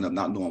he's walking up,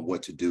 not knowing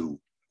what to do.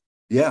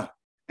 Yeah.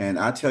 And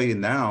I tell you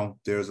now,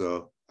 there's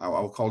I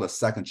would call it a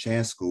second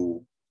chance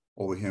school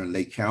over here in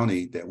Lake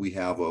County, that we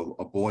have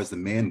a boys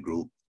and men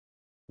group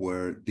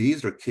where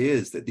these are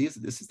kids that this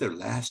is their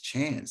last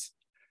chance.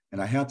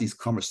 And I have these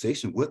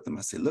conversations with them.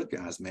 I say, look,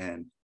 guys,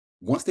 man,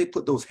 once they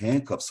put those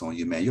handcuffs on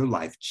you, man, your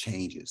life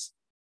changes.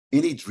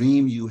 Any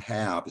dream you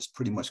have is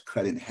pretty much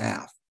cut in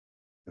half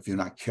if you're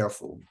not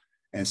careful.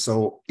 And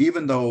so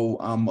even though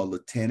I'm a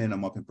lieutenant,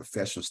 I'm up in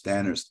professional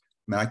standards,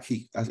 man, I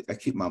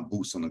keep my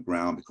boots on the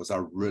ground because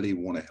I really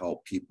want to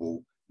help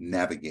people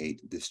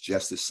navigate this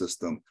justice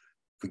system.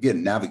 Forget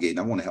navigating,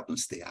 I want to help them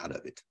stay out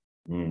of it.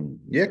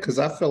 Yeah, because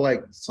I feel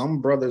like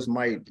some brothers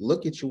might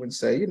look at you and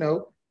say,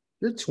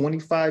 you're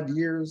 25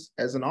 years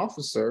as an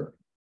officer,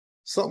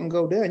 something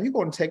go down, you're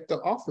going to take the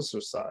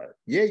officer side.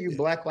 Yeah, you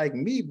black like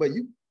me, but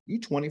you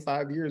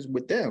 25 years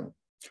with them.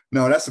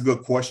 No, that's a good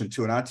question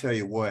too. And I tell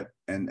you what,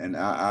 and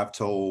I've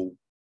told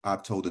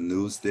the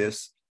news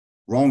this,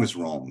 wrong is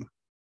wrong.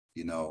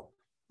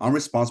 I'm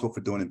responsible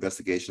for doing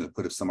investigations and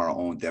put some of our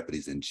own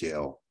deputies in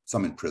jail,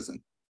 some in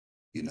prison,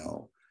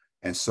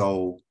 And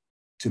so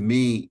to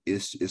me,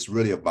 it's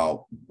really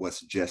about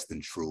what's just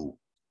and true.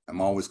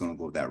 I'm always going to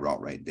go that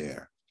route right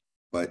there.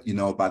 But,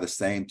 by the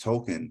same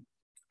token,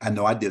 I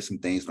know I did some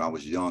things when I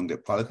was young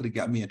that probably could have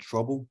got me in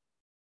trouble,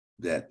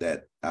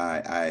 that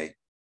I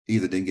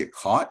either didn't get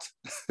caught,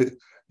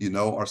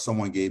 or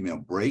someone gave me a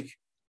break.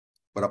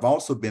 But I've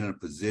also been in a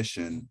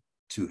position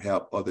to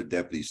help other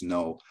deputies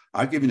know.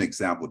 I'll give you an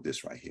example of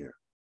this right here.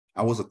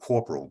 I was a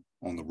corporal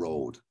on the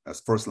road,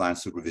 as first line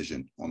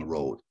supervision on the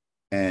road.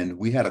 And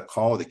we had a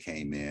call that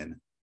came in,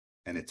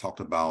 and it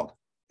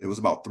was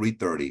about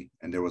 3:30.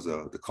 And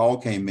the call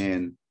came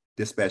in,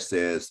 dispatch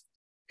says,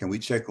 can we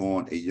check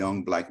on a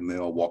young black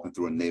male walking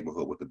through a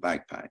neighborhood with a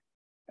backpack?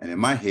 And in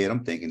my head,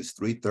 I'm thinking it's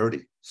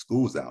 3:30,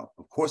 school's out.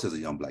 Of course, there's a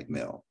young black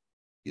male,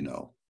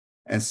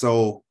 And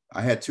so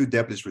I had two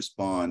deputies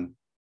respond.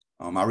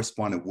 I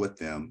responded with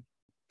them.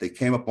 They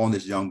came up on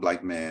this young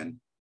black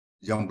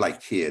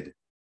kid,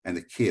 and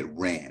the kid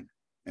ran.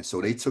 And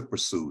so they took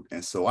pursuit.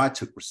 And so I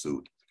took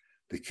pursuit.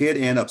 The kid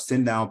ended up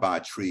sitting down by a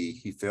tree.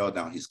 He fell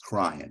down. He's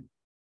crying,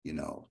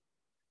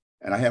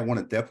 And I had one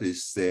of the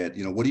deputies said,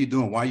 what are you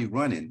doing? Why are you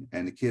running?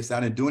 And the kid said,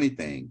 I didn't do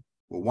anything.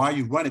 Well, why are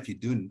you running if you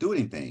didn't do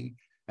anything?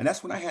 And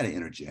that's when I had to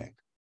interject.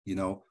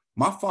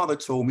 My father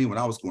told me when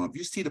I was growing up, if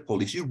you see the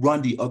police, you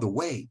run the other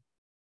way,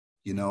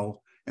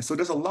 And so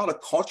there's a lot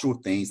of cultural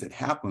things that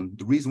happen.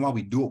 The reason why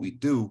we do what we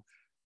do,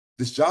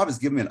 this job has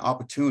given me an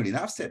opportunity. And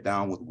I've sat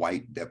down with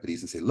white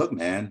deputies and say, look,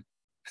 man,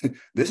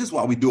 this is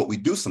why we do what we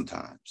do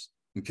sometimes.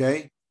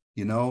 Okay.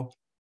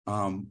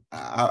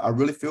 I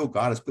really feel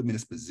God has put me in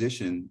this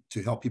position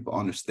to help people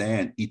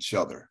understand each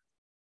other,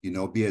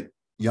 be it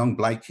young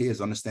black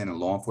kids understanding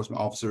law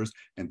enforcement officers,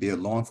 and be it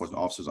law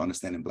enforcement officers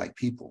understanding black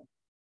people.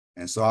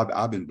 And so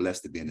I've been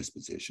blessed to be in this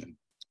position.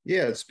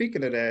 Yeah.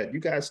 Speaking of that, you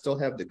guys still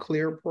have the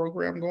CLEAR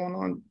program going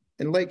on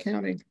in Lake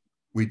County?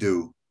 We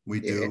do. We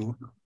do.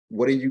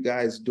 What are you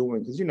guys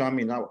doing? Because,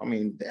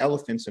 the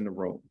elephants in the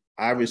room.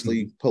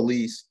 Obviously,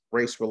 police,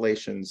 race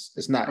relations,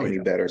 it's not any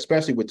better,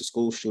 especially with the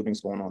school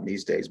shootings going on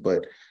these days.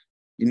 But,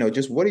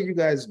 just what are you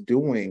guys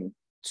doing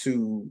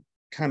to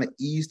kind of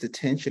ease the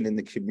tension in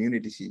the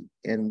community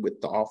and with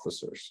the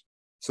officers?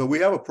 So we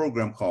have a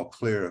program called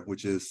CLEAR,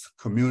 which is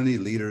Community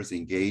Leaders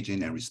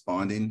Engaging and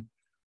Responding.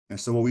 And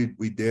so what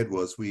we did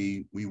was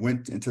we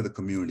went into the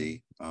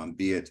community,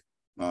 be it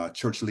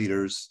church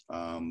leaders,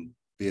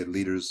 be it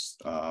leaders.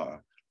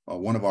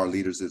 One of our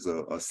leaders is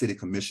a city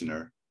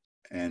commissioner,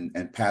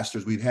 and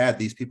pastors. We've had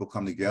these people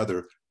come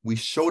together. We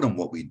showed them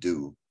what we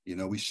do.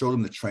 We showed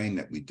them the training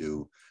that we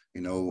do.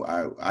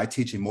 I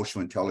teach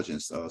emotional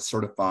intelligence,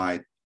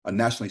 a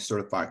nationally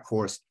certified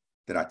course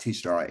that I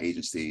teach to our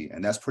agency.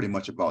 And that's pretty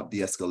much about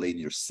de-escalating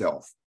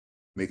yourself,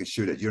 making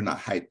sure that you're not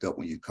hyped up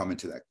when you come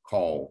into that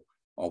call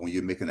or when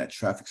you're making that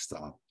traffic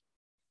stop.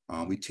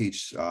 We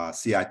teach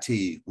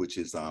CIT, which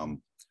is a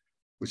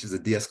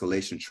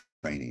de-escalation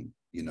training,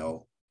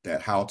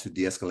 that how to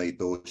de-escalate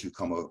those you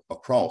come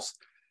across.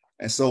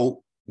 And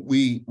so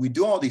we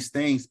do all these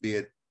things, be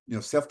it,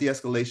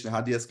 self-de-escalation,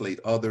 how to de-escalate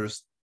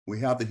others. We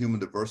have the human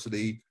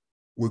diversity.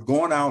 We're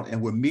going out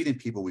and we're meeting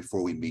people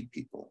before we meet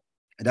people.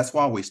 And that's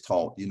why I always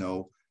taught,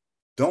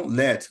 don't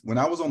let, when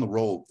I was on the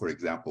road, for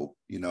example,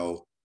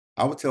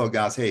 I would tell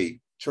guys, hey,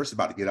 church is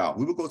about to get out.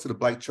 We would go to the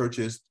black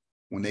churches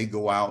when they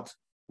go out,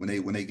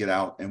 when they get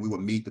out, and we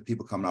would meet the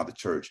people coming out of the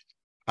church.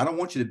 I don't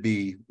want you to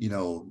be,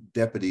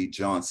 Deputy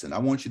Johnson. I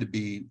want you to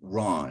be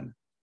Ron.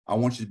 I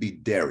want you to be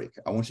Derek.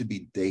 I want you to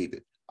be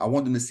David. I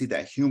want them to see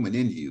that human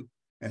in you.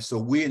 And so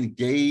we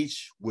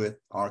engage with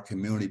our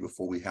community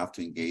before we have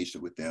to engage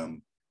with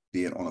them,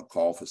 be it on a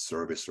call for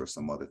service or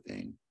some other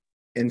thing.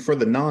 And for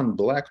the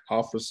non-Black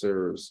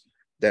officers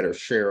that are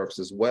sheriffs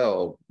as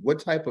well, what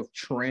type of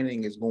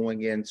training is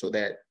going in so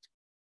that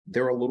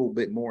they're a little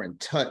bit more in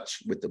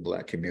touch with the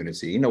Black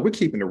community? We're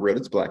keeping it real.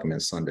 It's Black Men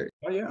Sunday.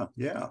 Oh, yeah,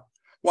 yeah.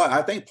 Well,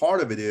 I think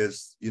part of it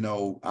is,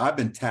 I've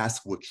been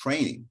tasked with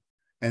training.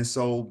 And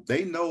so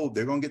they know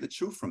they're going to get the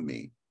truth from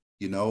me.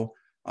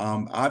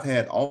 I've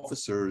had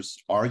officers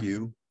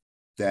argue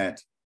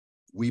that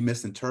we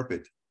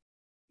misinterpret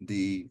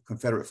the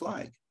Confederate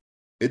flag.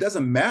 It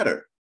doesn't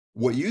matter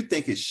what you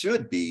think it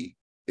should be.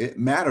 It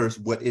matters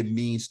what it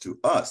means to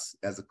us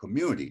as a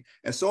community.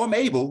 And so I'm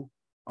able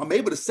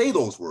to say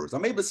those words.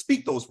 I'm able to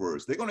speak those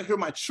words. They're going to hear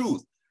my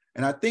truth.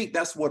 And I think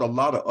that's what a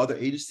lot of other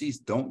agencies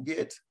don't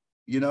get,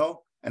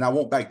 and I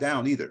won't back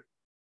down either,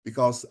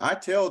 because I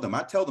tell them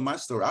my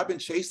story. I've been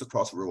chased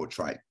across the railroad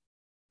track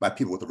by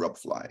people with a rebel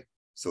flag.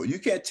 So you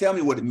can't tell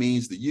me what it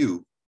means to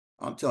you.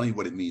 I'm telling you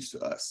what it means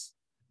to us.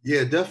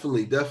 Yeah,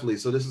 definitely.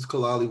 So this is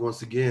Kalali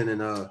once again,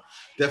 and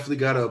definitely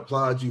got to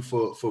applaud you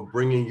for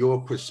bringing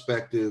your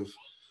perspective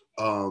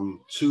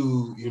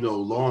to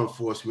law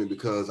enforcement,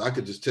 because I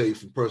could just tell you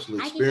from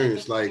personal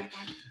experience, like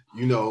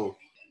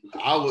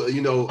I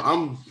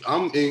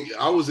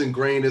was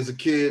ingrained as a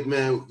kid,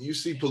 man. You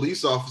see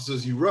police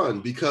officers, you run,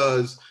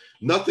 because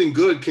nothing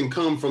good can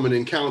come from an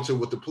encounter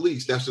with the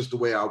police. That's just the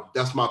way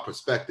that's my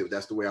perspective.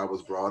 That's the way I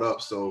was brought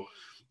up. So,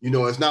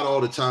 it's not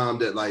all the time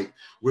that like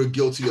we're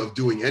guilty of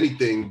doing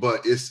anything,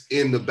 but it's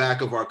in the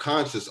back of our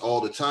conscience all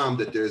the time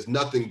that there's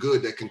nothing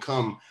good that can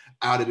come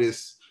out of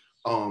this,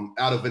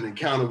 out of an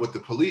encounter with the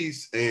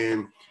police.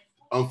 And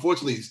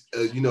unfortunately,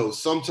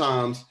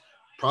 sometimes,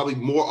 probably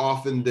more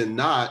often than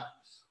not,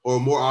 or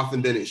more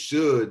often than it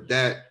should,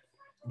 that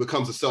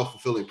becomes a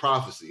self-fulfilling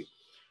prophecy.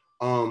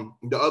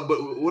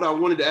 But what I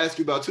wanted to ask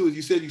you about too is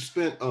you said you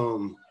spent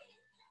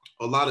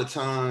a lot of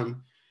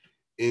time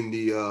in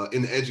the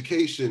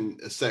education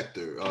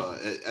sector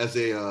as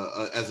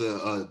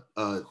a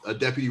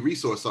deputy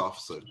resource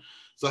officer.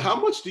 So how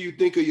much do you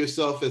think of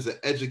yourself as an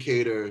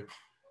educator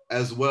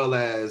as well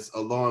as a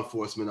law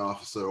enforcement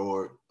officer,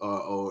 or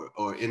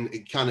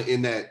in kind of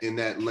in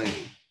that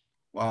lane?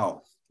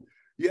 Wow.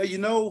 Yeah,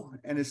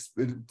 and it's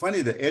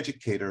funny, the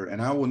educator,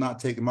 and I will not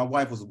take it. My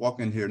wife was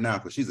walking here now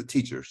because she's a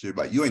teacher. She's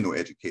like, you ain't no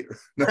educator.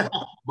 My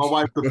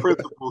wife's a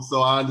principal,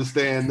 so I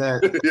understand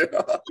that.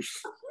 Yeah.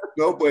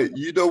 No, but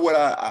what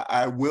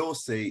I will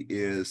say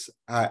is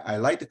I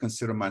like to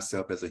consider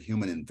myself as a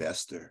human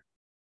investor,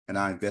 and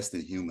I invest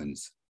in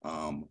humans.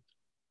 And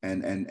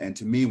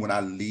to me, when I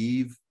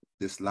leave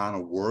this line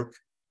of work,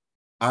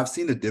 I've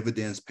seen the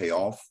dividends pay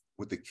off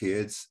with the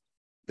kids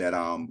that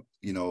I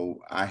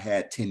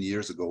had 10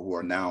 years ago who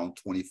are now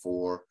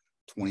 24,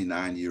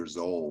 29 years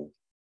old.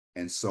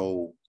 And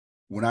so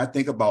when I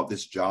think about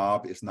this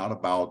job, it's not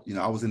about,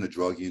 I was in the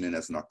drug unit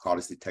as a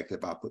narcotics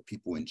detective. I put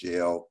people in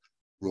jail,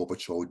 road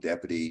patrol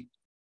deputy.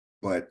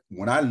 But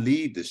when I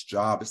leave this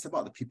job, it's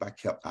about the people I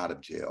kept out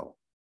of jail.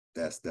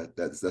 That's going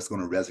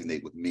to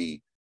resonate with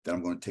me, that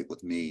I'm going to take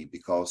with me,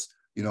 because,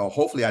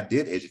 hopefully I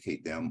did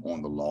educate them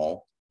on the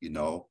law,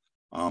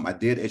 I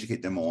did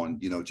educate them on,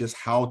 just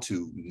how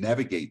to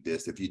navigate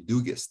this. If you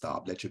do get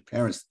stopped, let your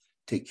parents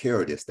take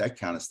care of this, that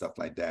kind of stuff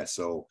like that.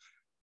 So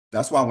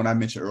that's why when I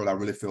mentioned earlier, I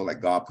really feel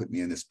like God put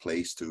me in this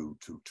place to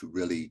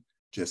really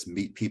just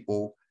meet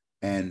people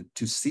and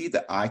to see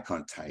the eye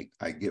contact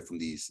I get from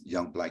these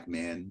young Black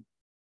men,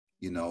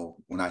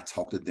 when I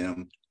talk to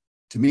them.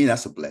 To me,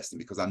 that's a blessing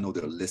because I know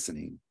they're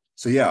listening.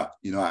 So yeah,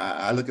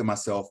 I look at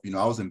myself,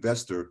 I was an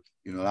investor,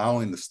 not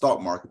only in the stock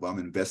market, but I'm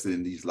invested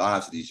in these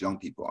lives of these young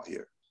people out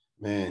here.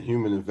 Man,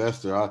 human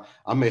investor.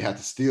 I may have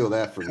to steal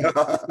that from you.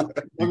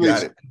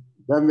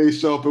 That may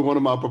show up in one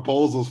of my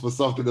proposals for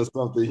something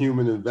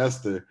human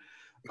investor.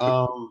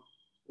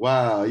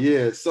 Wow.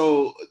 Yeah.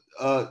 So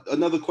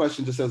another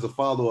question, just as a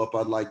follow-up,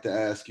 I'd like to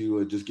ask you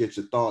and just get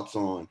your thoughts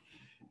on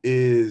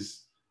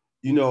is,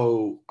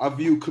 I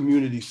view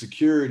community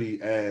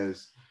security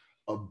as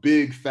a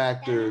big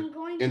factor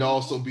in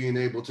also being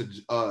able to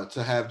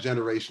have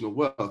generational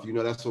wealth.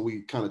 That's what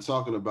we kind of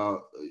talking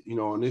about,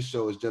 on this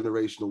show, is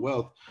generational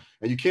wealth.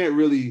 And you can't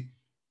really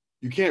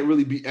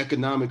be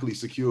economically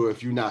secure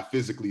if you're not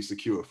physically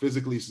secure.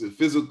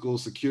 Physical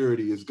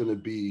security is going to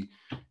be,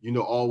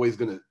 always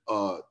going to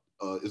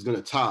is going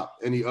to top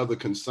any other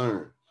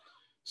concern.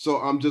 So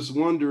I'm just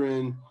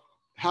wondering,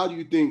 how do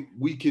you think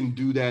we can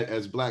do that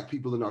as Black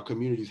people in our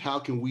communities? How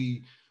can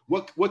we,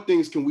 what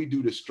things can we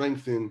do to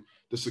strengthen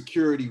the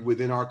security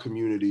within our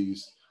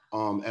communities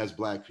as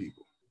Black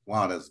people?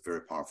 Wow, that's a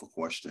very powerful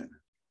question.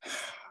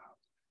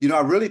 I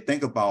really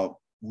think about,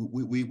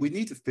 we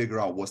need to figure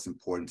out what's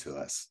important to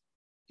us.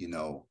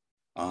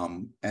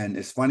 And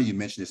it's funny you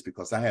mentioned this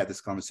because I had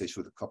this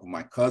conversation with a couple of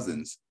my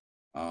cousins.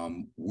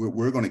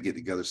 We're going to get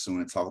together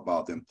soon and talk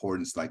about the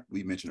importance, like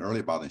we mentioned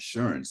earlier, about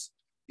insurance.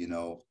 You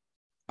know,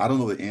 I don't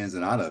know the ins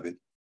and out of it,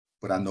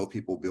 but I know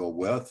people build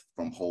wealth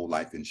from whole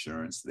life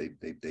insurance.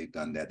 They've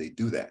done that. They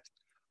do that.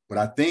 But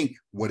I think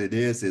what it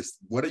is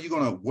what are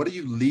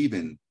you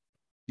leaving,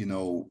 you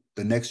know,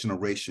 the next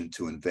generation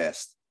to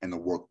invest and to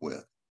work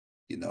with?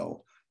 You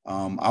know,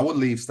 I would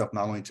leave stuff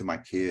not only to my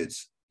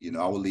kids, you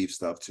know, I would leave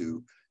stuff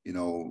to, you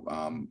know,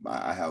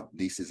 I have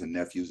nieces and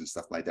nephews and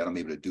stuff like that. I'm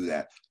able to do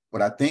that.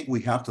 But I think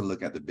we have to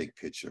look at the big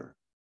picture.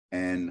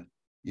 And,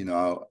 you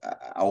know,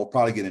 I will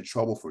probably get in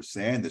trouble for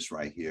saying this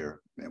right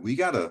here. Man, we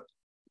gotta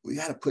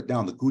put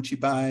down the Gucci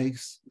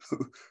bags.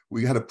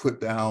 We got to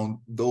put down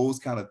those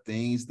kind of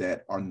things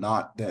that are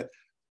not that,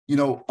 you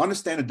know,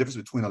 understand the difference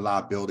between a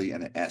liability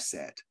and an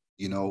asset.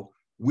 You know,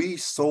 we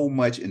so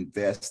much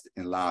invest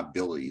in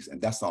liabilities,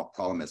 and that's our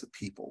problem as a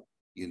people.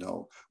 You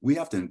know, we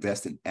have to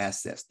invest in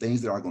assets,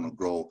 things that are going to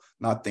grow,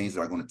 not things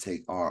that are going to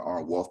take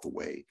our wealth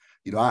away.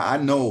 You know, I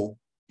know,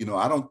 you know,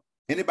 I don't,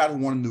 anybody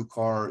want a new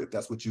car, if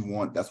that's what you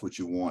want, that's what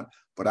you want.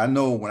 But I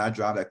know when I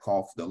drive that car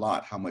off the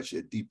lot, how much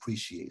it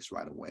depreciates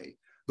right away.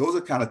 Those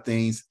are kind of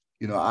things,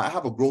 you know, I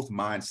have a growth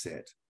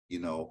mindset, you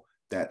know,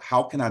 that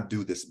how can I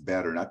do this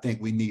better? And I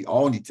think we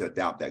all need to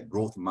adopt that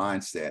growth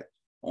mindset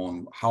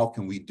on how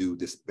can we do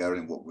this better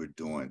than what we're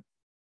doing.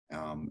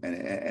 And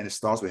it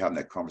starts with having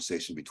that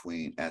conversation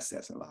between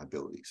assets and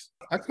liabilities.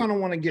 I kind of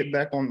want to get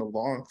back on the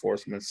law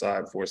enforcement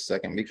side for a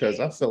second, because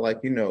I feel like,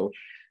 you know,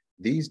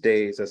 these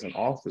days as an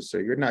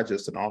officer, you're not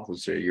just an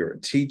officer, you're a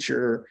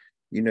teacher.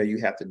 You know, you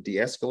have to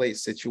de-escalate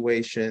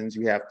situations.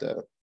 You have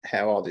to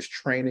have all this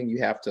training. You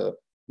have to,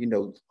 you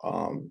know,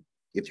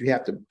 if you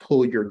have to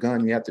pull your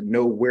gun, you have to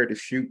know where to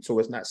shoot so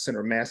it's not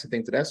center mass and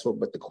things of that sort.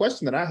 But the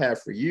question that I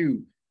have for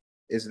you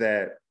is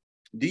that,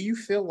 do you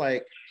feel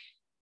like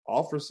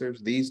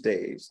officers these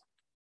days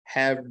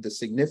have the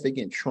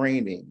significant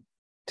training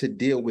to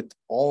deal with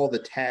all the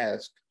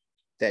tasks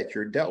that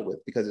you're dealt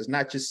with? Because it's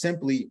not just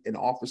simply an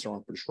officer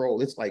on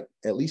patrol. It's like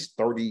at least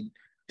 30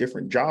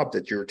 different jobs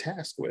that you're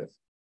tasked with.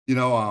 You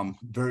know,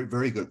 very,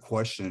 very good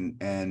question.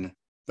 And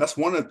that's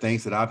one of the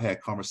things that I've had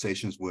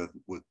conversations with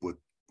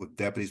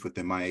deputies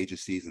within my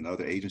agencies and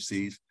other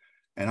agencies.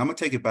 And I'm gonna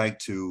take it back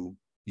to,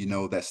 you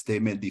know, that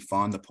statement,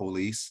 defund the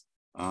police.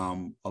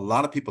 A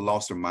lot of people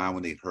lost their mind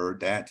when they heard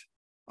that.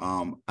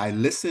 I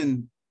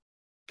listen,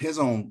 depends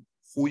on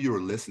who you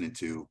were listening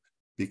to,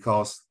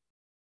 because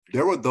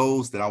there were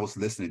those that I was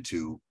listening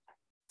to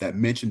that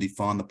mentioned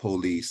defund the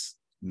police,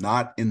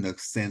 not in the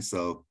sense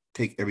of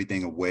take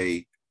everything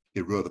away,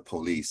 get rid of the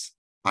police.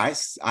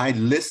 I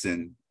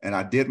listened and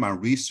I did my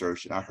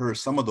research, and I heard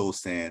some of those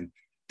saying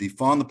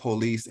defund the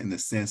police in the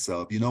sense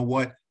of, you know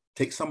what,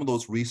 take some of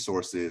those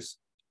resources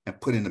and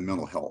put into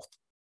mental health,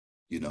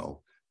 you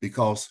know,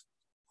 because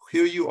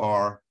here you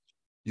are,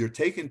 you're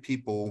taking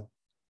people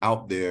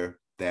out there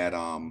that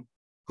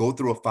go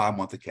through a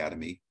 5-month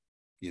academy,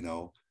 you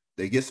know,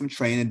 they get some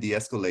training,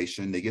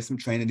 de-escalation, they get some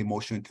training,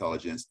 emotional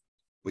intelligence,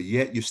 but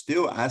yet you're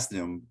still asking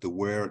them to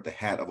wear the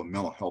hat of a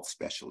mental health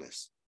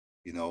specialist.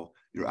 You know,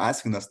 you're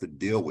asking us to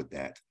deal with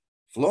that.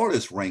 Florida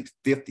is ranked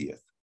 50th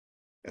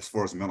as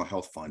far as mental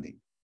health funding,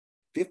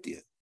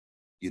 50th,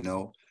 you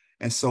know?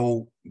 And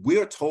so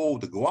we're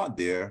told to go out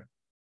there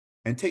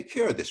and take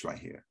care of this right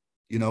here.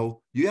 You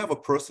know, you have a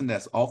person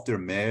that's off their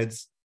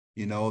meds,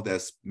 you know,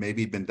 that's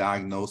maybe been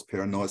diagnosed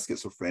paranoid,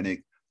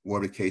 schizophrenic,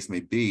 whatever the case may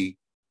be.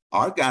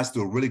 Our guys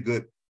do a really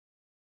good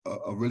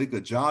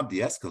job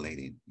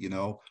de-escalating, you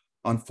know.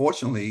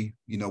 Unfortunately,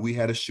 you know, we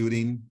had a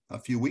shooting a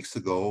few weeks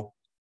ago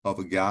of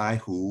a guy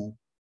who,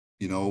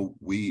 you know,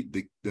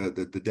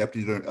 the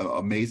deputy did an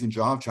amazing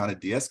job trying to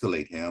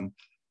de-escalate him.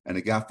 And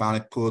the guy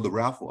finally pulled the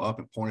rifle up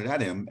and pointed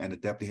at him, and the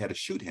deputy had to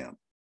shoot him.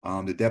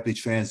 The deputy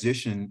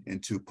transitioned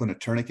into putting a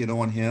tourniquet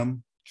on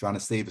him, trying to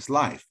save his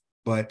life.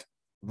 But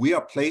we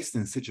are placed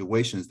in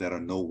situations that are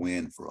no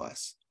win for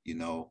us. You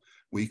know,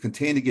 we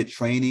continue to get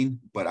training,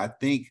 but I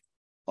think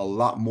a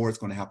lot more is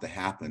going to have to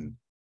happen,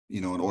 you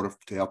know, in order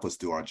to help us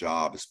do our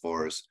job as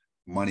far as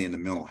money and the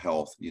mental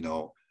health, you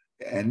know,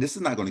 and this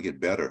is not going to get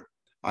better.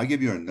 I'll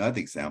give you another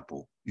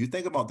example. You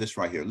think about this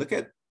right here. Look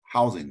at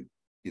housing,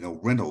 you know,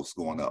 rentals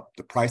going up,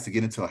 the price to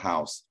get into a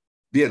house,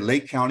 be it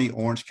Lake County,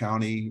 Orange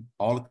County,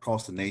 all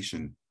across the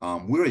nation.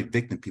 We're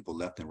evicting people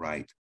left and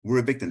right. We're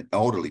evicting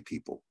elderly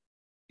people,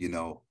 you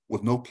know,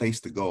 with no place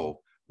to go.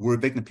 We're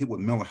evicting people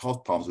with mental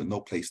health problems with no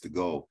place to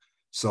go.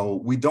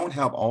 So we don't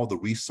have all the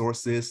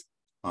resources.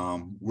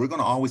 We're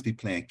going to always be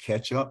playing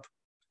catch up,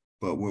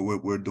 but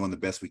we're doing the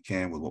best we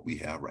can with what we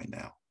have right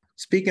now.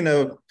 Speaking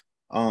of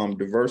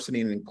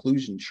diversity and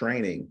inclusion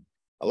training,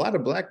 a lot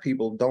of Black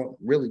people don't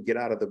really get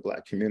out of the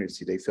Black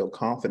community. They feel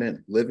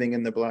confident living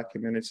in the Black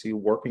community,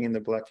 working in the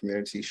Black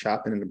community,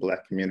 shopping in the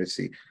Black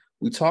community.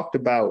 We talked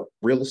about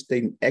real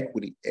estate and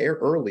equity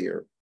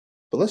earlier,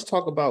 but let's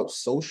talk about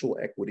social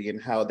equity and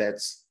how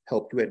that's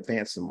helped you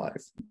advance in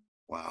life.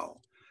 Wow.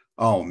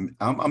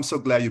 I'm so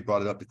glad you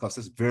brought it up because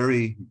it's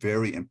very,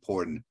 very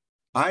important.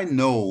 I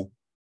know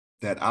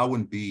that I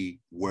wouldn't be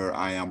where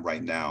I am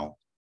right now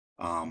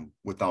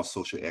without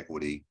social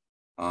equity.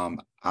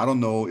 I don't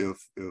know if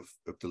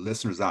the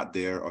listeners out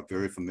there are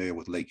very familiar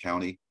with Lake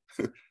County,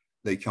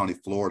 Lake County,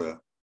 Florida.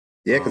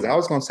 Yeah, because I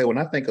was going to say, when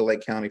I think of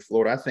Lake County,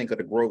 Florida, I think of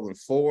the Groveland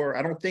Four.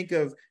 I don't think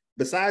of,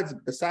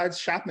 besides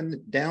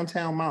shopping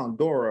downtown Mount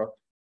Dora,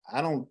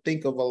 I don't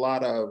think of a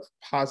lot of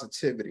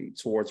positivity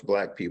towards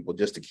Black people,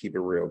 just to keep it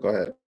real. Go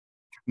ahead.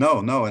 No,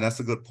 and that's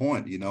a good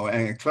point,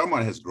 and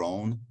Claremont has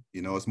grown,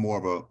 it's more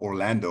of a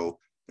Orlando,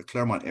 the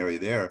Claremont area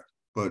there.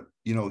 But,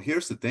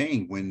 here's the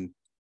thing, when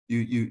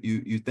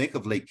you think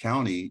of Lake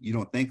County, you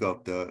don't think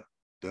of the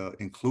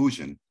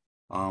inclusion.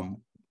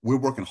 We're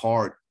working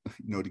hard,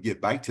 to get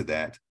back to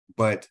that.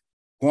 But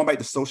going back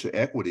to social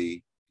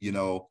equity,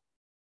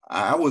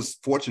 I was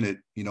fortunate,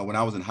 when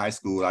I was in high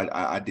school,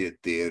 I did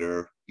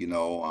theater,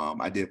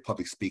 I did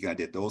public speaking, I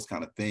did those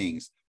kind of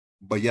things.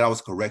 But yet I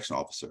was a correction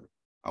officer.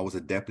 I was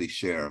a deputy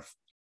sheriff.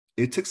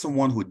 It took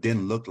someone who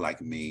didn't look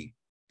like me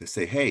to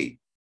say, hey,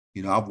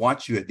 I've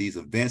watched you at these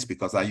events,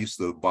 because I used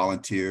to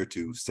volunteer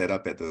to set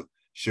up at the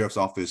sheriff's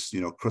office,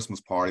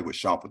 Christmas party with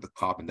Shop with the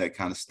Cop and that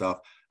kind of stuff.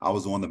 I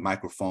was on the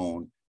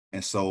microphone.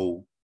 And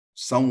so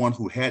someone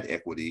who had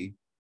equity,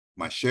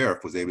 my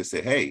sheriff, was able to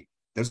say, hey,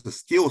 there's a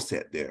skill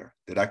set there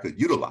that I could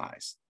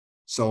utilize.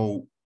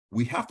 So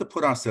we have to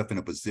put ourselves in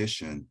a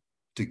position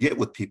to get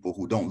with people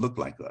who don't look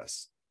like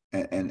us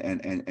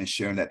and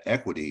sharing that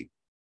equity.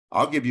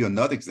 I'll give you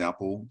another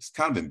example. It's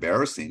kind of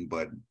embarrassing,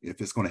 but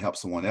if it's going to help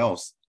someone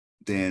else,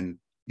 then,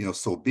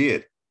 so be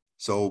it.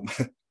 So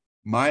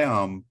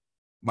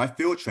my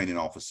field training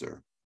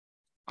officer,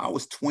 I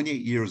was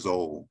 28 years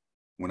old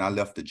when I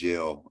left the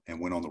jail and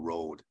went on the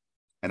road.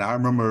 And I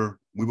remember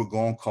we would go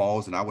on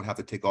calls and I would have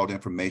to take all the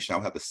information. I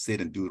would have to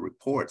sit and do the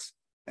reports.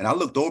 And I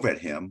looked over at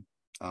him,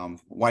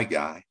 white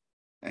guy,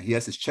 and he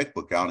has his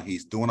checkbook out and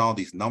he's doing all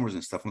these numbers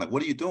and stuff. I'm like,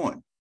 what are you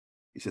doing?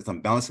 He says,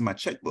 I'm balancing my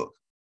checkbook.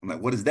 I'm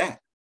like, what is that?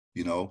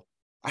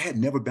 I had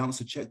never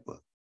balanced a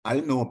checkbook. I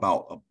didn't know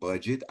about a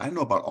budget. I didn't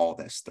know about all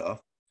that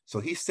stuff. So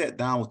he sat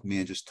down with me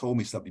and just told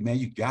me something, man,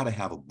 you got to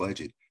have a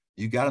budget.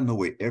 You got to know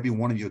where every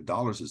one of your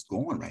dollars is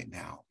going right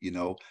now.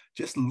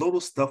 Just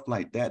little stuff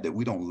like that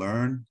we don't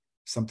learn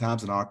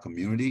sometimes in our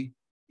community,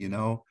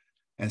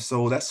 And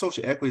so that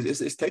social equity,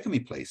 it's taking me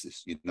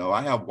places.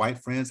 I have white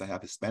friends, I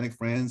have Hispanic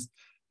friends,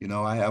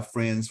 I have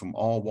friends from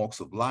all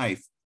walks of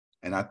life.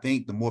 And I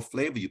think the more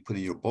flavor you put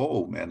in your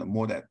bowl, man, the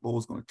more that bowl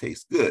is going to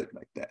taste good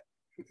like that.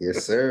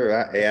 Yes,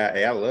 sir.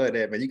 I love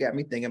that, man. You got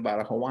me thinking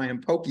about a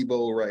Hawaiian poke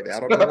bowl right now. I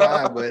don't know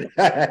why,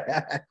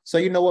 but so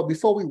you know what?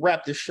 Before we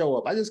wrap this show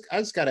up, I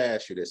just got to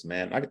ask you this,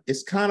 man.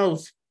 It's kind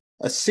of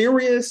a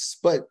serious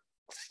but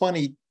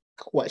funny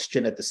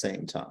question at the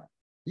same time.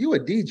 You a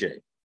DJ?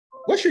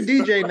 What's your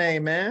DJ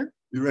name, man?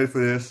 You ready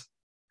for this?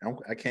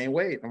 I can't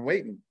wait. I'm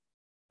waiting.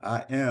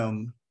 I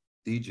am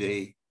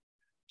DJ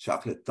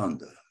Chocolate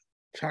Thunder.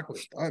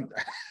 Chocolate Thunder.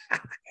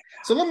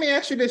 So let me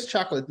ask you this,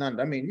 Chocolate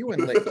Thunder. I mean, you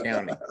in Lake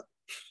County.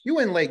 You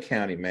in Lake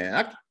County,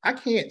 man. I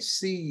can't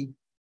see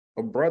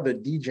a brother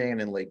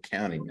DJing in Lake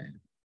County, man.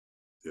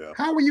 Yeah.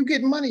 How are you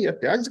getting money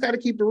up there? I just got to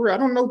keep it real. I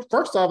don't know.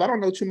 First off, I don't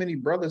know too many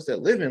brothers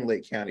that live in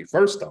Lake County.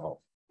 First off.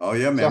 Oh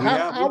yeah, man. So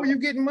how are you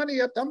getting money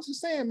up there? I'm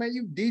just saying, man.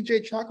 You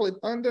DJ Chocolate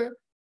Thunder.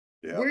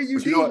 Yeah. Where are you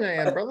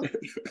DJing, brother?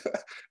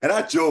 And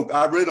I joke.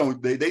 I really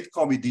don't. They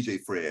call me DJ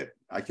Fred.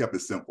 I kept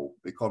it simple.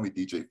 They call me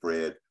DJ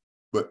Fred.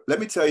 But let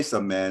me tell you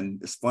something, man.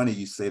 It's funny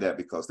you say that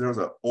because there was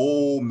an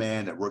old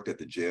man that worked at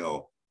the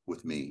jail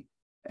with me.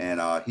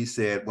 And he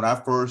said, when I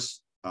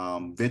first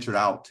ventured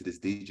out to this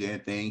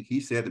DJing thing,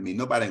 he said to me,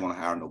 nobody ain't gonna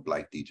hire no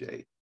Black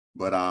DJ.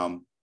 But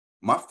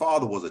my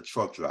father was a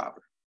truck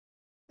driver.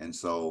 And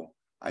so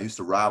I used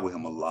to ride with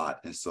him a lot.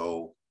 And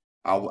so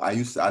I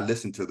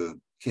listened to the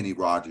Kenny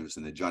Rogers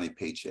and the Johnny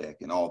Paycheck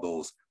and all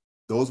those.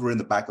 Those were in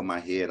the back of my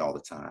head all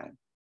the time.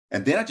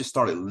 And then I just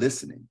started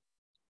listening.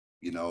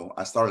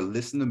 I started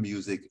listening to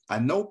music. I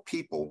know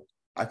people,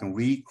 I can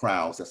read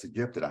crowds. That's a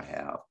gift that I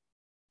have.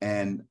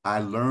 And I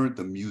learned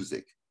the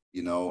music,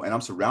 and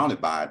I'm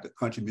surrounded by the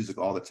country music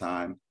all the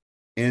time.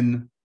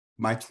 In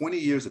my 20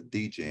 years of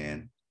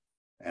DJing,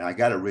 and I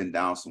got it written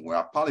down somewhere,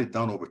 I've probably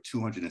done over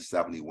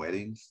 270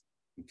 weddings,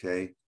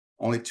 okay?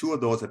 Only 2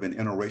 of those have been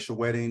interracial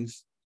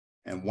weddings,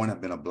 and 1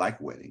 have been a Black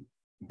wedding.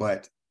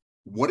 But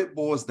what it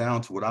boils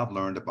down to, what I've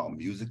learned about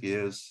music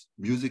is,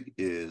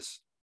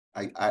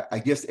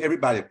 I guess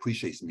everybody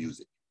appreciates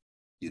music,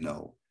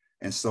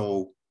 And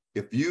so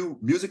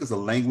music is a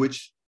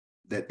language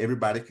that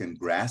everybody can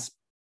grasp.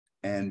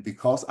 And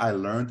because I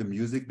learned the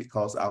music,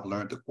 because I've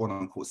learned to quote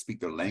unquote speak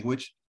their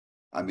language,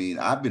 I mean,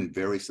 I've been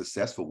very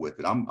successful with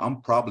it.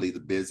 I'm probably the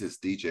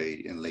busiest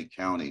DJ in Lake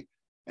County.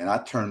 And I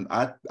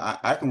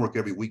can work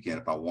every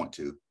weekend if I want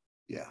to.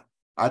 Yeah.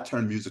 I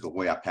turn music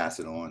away. I pass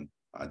it on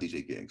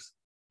DJ gigs.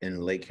 In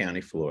Lake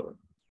County, Florida.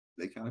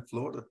 Lake County,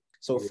 Florida.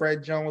 So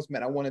Fred Jones,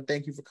 man, I want to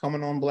thank you for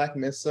coming on Black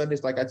Men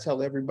Sundays. Like I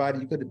tell everybody,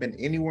 you could have been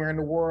anywhere in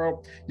the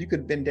world. You could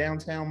have been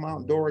downtown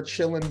Mount Dora,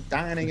 chilling,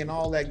 dining, and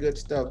all that good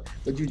stuff.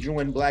 But you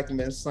joined Black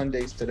Men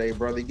Sundays today,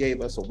 brother. You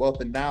gave us a wealth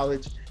of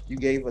knowledge. You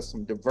gave us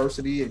some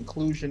diversity,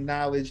 inclusion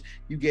knowledge.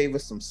 You gave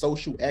us some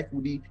social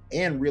equity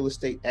and real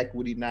estate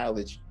equity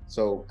knowledge.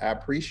 So I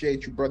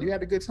appreciate you, brother. You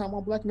had a good time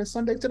on Black Men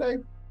Sunday today?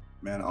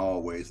 Man,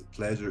 always. The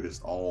pleasure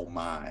is all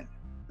mine.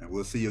 And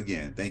we'll see you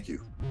again. Thank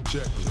you.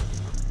 Check.